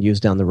U.S. can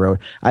use down the road.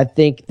 I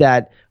think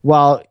that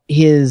while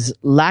his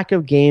lack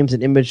of games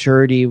and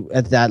immaturity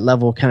at that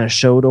level kind of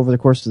showed over the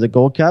course of the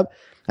Gold Cup,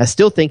 I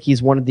still think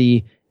he's one of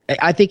the.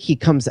 I think he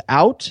comes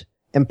out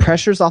and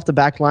pressures off the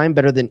back line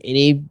better than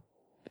any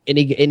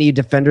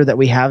defender that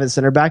we have at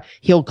center back.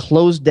 He'll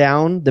close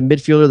down the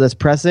midfielder that's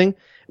pressing,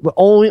 but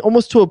only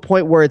almost to a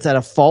point where it's at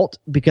a fault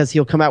because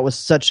he'll come out with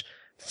such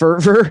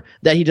fervor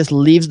that he just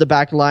leaves the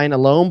back line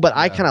alone. But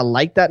I kind of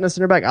like that in a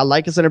center back. I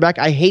like a center back.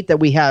 I hate that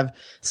we have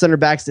center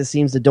backs that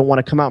seems that don't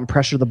want to come out and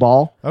pressure the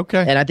ball.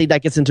 Okay. And I think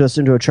that gets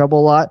into a trouble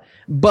a lot.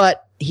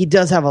 But he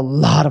does have a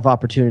lot of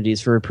opportunities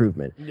for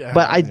improvement. Yeah,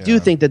 but I do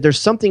think that there's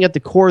something at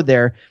the core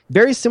there,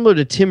 very similar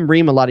to Tim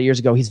Ream a lot of years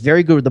ago. He's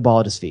very good with the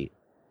ball at his feet.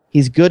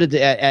 He's good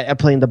at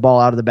playing the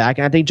ball out of the back,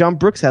 and I think John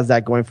Brooks has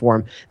that going for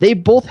him. They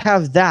both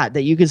have that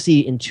you can see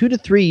in 2 to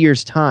 3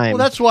 years' time. Well,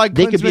 that's why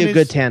they could be a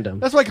good tandem.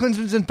 That's why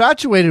Klinsman's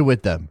infatuated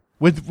with them,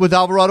 with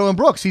Alvarado and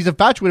Brooks. He's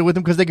infatuated with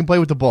them because they can play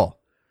with the ball.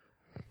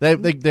 They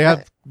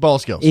have ball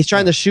skills. He's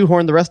trying to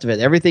shoehorn the rest of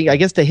it. Everything, I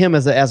guess, to him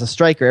as a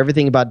striker,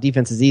 everything about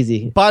defense is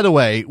easy. By the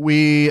way,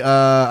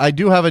 I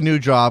do have a new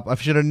drop. I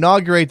should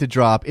inaugurate the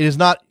drop. It is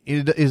not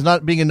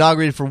being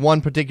inaugurated for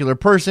one particular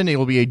person. It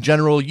will be a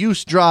general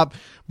use drop.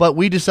 But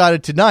we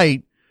decided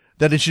tonight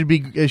that it should be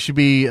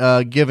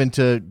given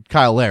to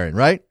Kyle Larin,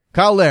 right?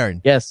 Kyle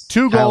Larin. Yes.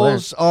 2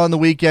 goals on the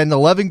weekend,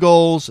 11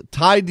 goals,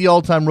 tied the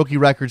all-time rookie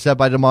record set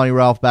by Damani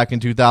Ralph back in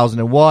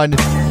 2001.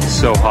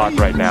 So hot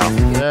right now.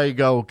 There you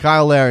go.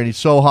 Kyle Larin. He's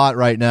so hot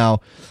right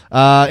now.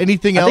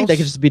 Anything else? I think that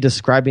could just be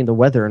describing the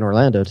weather in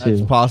Orlando, too.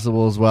 That's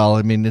possible as well.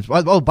 I mean,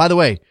 by the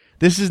way,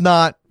 this is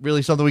not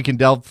really something we can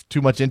delve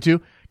too much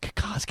into.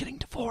 Kaka's getting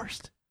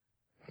divorced.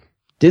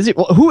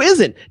 Well, who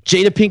isn't?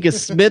 Jada Pinkett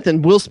Smith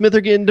and Will Smith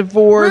are getting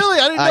divorced. Really?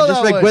 I didn't know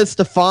just that. Gwen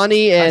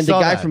Stefani and the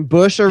guy from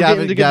Bush are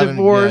getting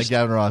divorced.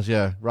 Yeah, Gavin Ross.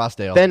 Yeah,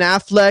 Rossdale. Ben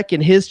Affleck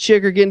and his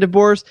chick are getting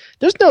divorced.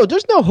 There's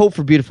no hope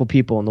for beautiful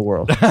people in the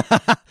world.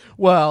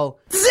 Well,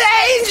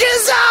 Danger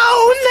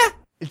Zone.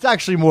 It's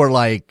actually more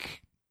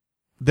like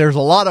there's a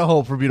lot of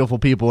hope for beautiful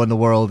people in the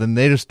world, and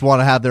they just want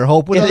to have their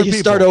hope with other people.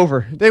 Start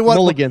over. They want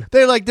Mulligan.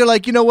 They're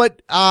like, you know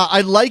what?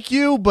 I like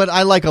you, but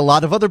I like a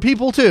lot of other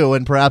people too,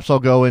 and perhaps I'll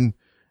go and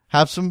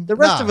have some. The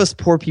rest of us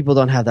poor people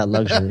don't have that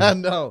luxury.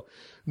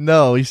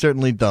 No, you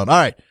certainly don't. All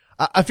right.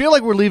 I feel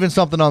like we're leaving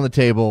something on the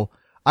table.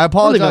 I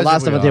apologize. We're leaving a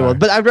lot on the table,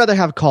 but I'd rather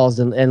have calls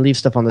and leave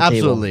stuff on the table.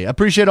 Absolutely. I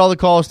appreciate all the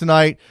calls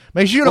tonight.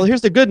 Make sure. Well,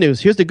 here's the good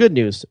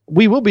news.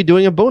 We will be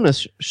doing a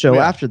bonus show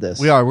after this.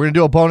 We are. We're going to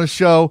do a bonus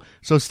show,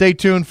 so stay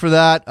tuned for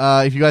that.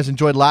 If you guys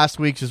enjoyed last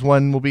week's, this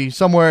one will be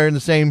somewhere in the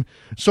same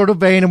sort of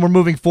vein, and we're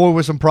moving forward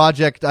with some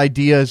project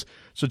ideas.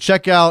 So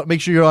check out, make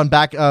sure you're on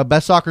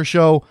Best Soccer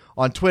Show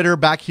on Twitter,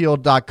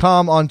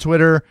 backheel.com on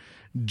Twitter.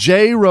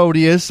 Jay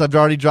Rodius, I've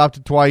already dropped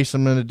it twice.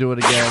 I'm going to do it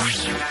again.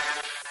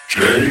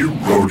 Jay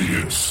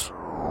Rodius.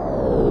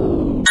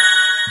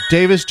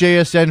 Davis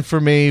JSN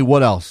for me.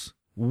 What else?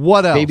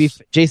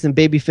 Jason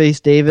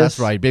Babyface Davis. That's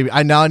right, baby.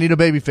 I need a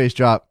Babyface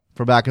drop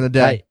for back in the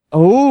day. We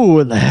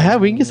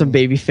can get some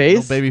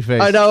Babyface. Babyface.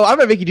 I know. I'm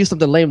gonna make you do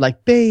something lame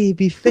like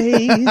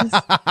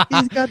Babyface.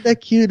 He's got the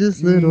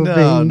cutest little.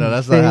 No,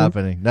 that's not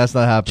happening. That's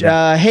not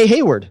happening. Hey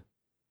Hayward.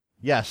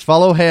 Yes,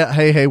 follow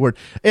Hey Hayward.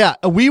 Yeah,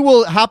 we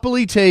will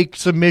happily take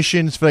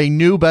submissions for a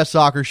new Best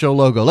Soccer Show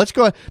logo. Let's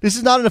go. This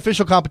is not an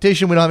official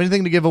competition. We don't have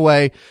anything to give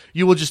away.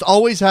 You will just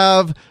always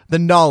have the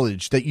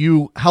knowledge that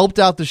you helped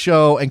out the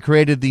show and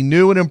created the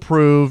new and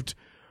improved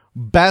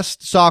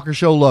Best Soccer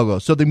Show logo.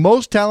 So the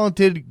most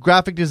talented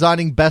graphic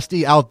designing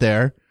bestie out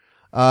there,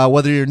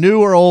 whether you're new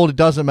or old, it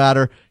doesn't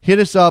matter. Hit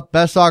us up,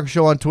 Best Soccer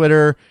Show on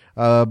Twitter.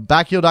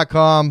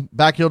 Backheel.com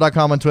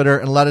on Twitter,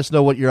 and let us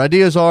know what your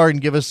ideas are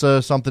and give us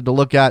something to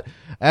look at.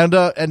 And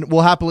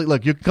we'll happily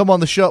look. You can come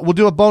on the show. We'll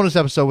do a bonus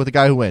episode with the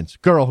guy who wins,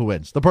 girl who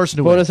wins, the person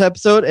who wins. Bonus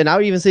episode, and I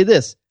would even say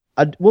this: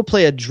 we'll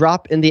play a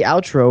drop in the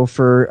outro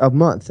for a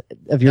month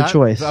of your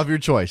choice. Of your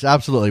choice,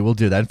 absolutely, we'll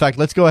do that. In fact,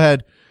 let's go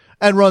ahead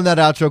and run that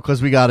outro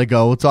because we got to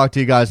go. We'll talk to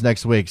you guys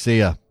next week. See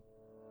ya.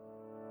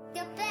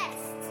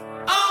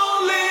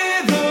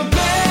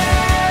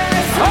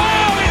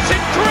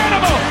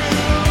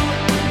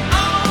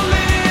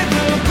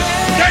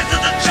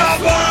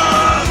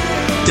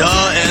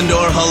 Duh and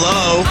or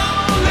hello.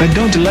 I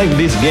don't like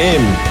this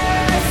game.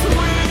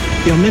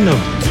 Your men are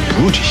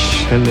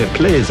brutish and their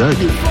play is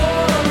ugly.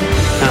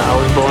 I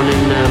was born in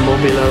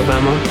Mobile,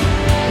 Alabama.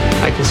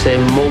 I can say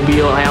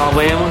Mobile,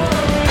 Alabama.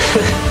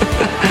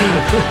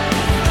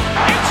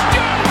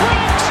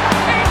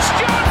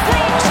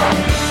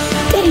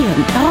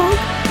 Damn, dog.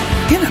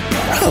 Get a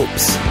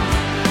ropes.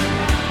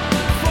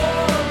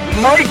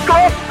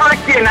 Michael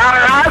freaking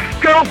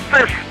Orozco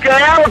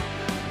Fiscal.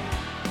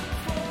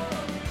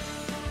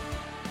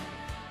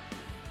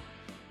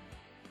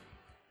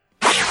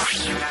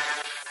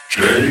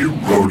 Jay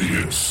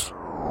Rodius.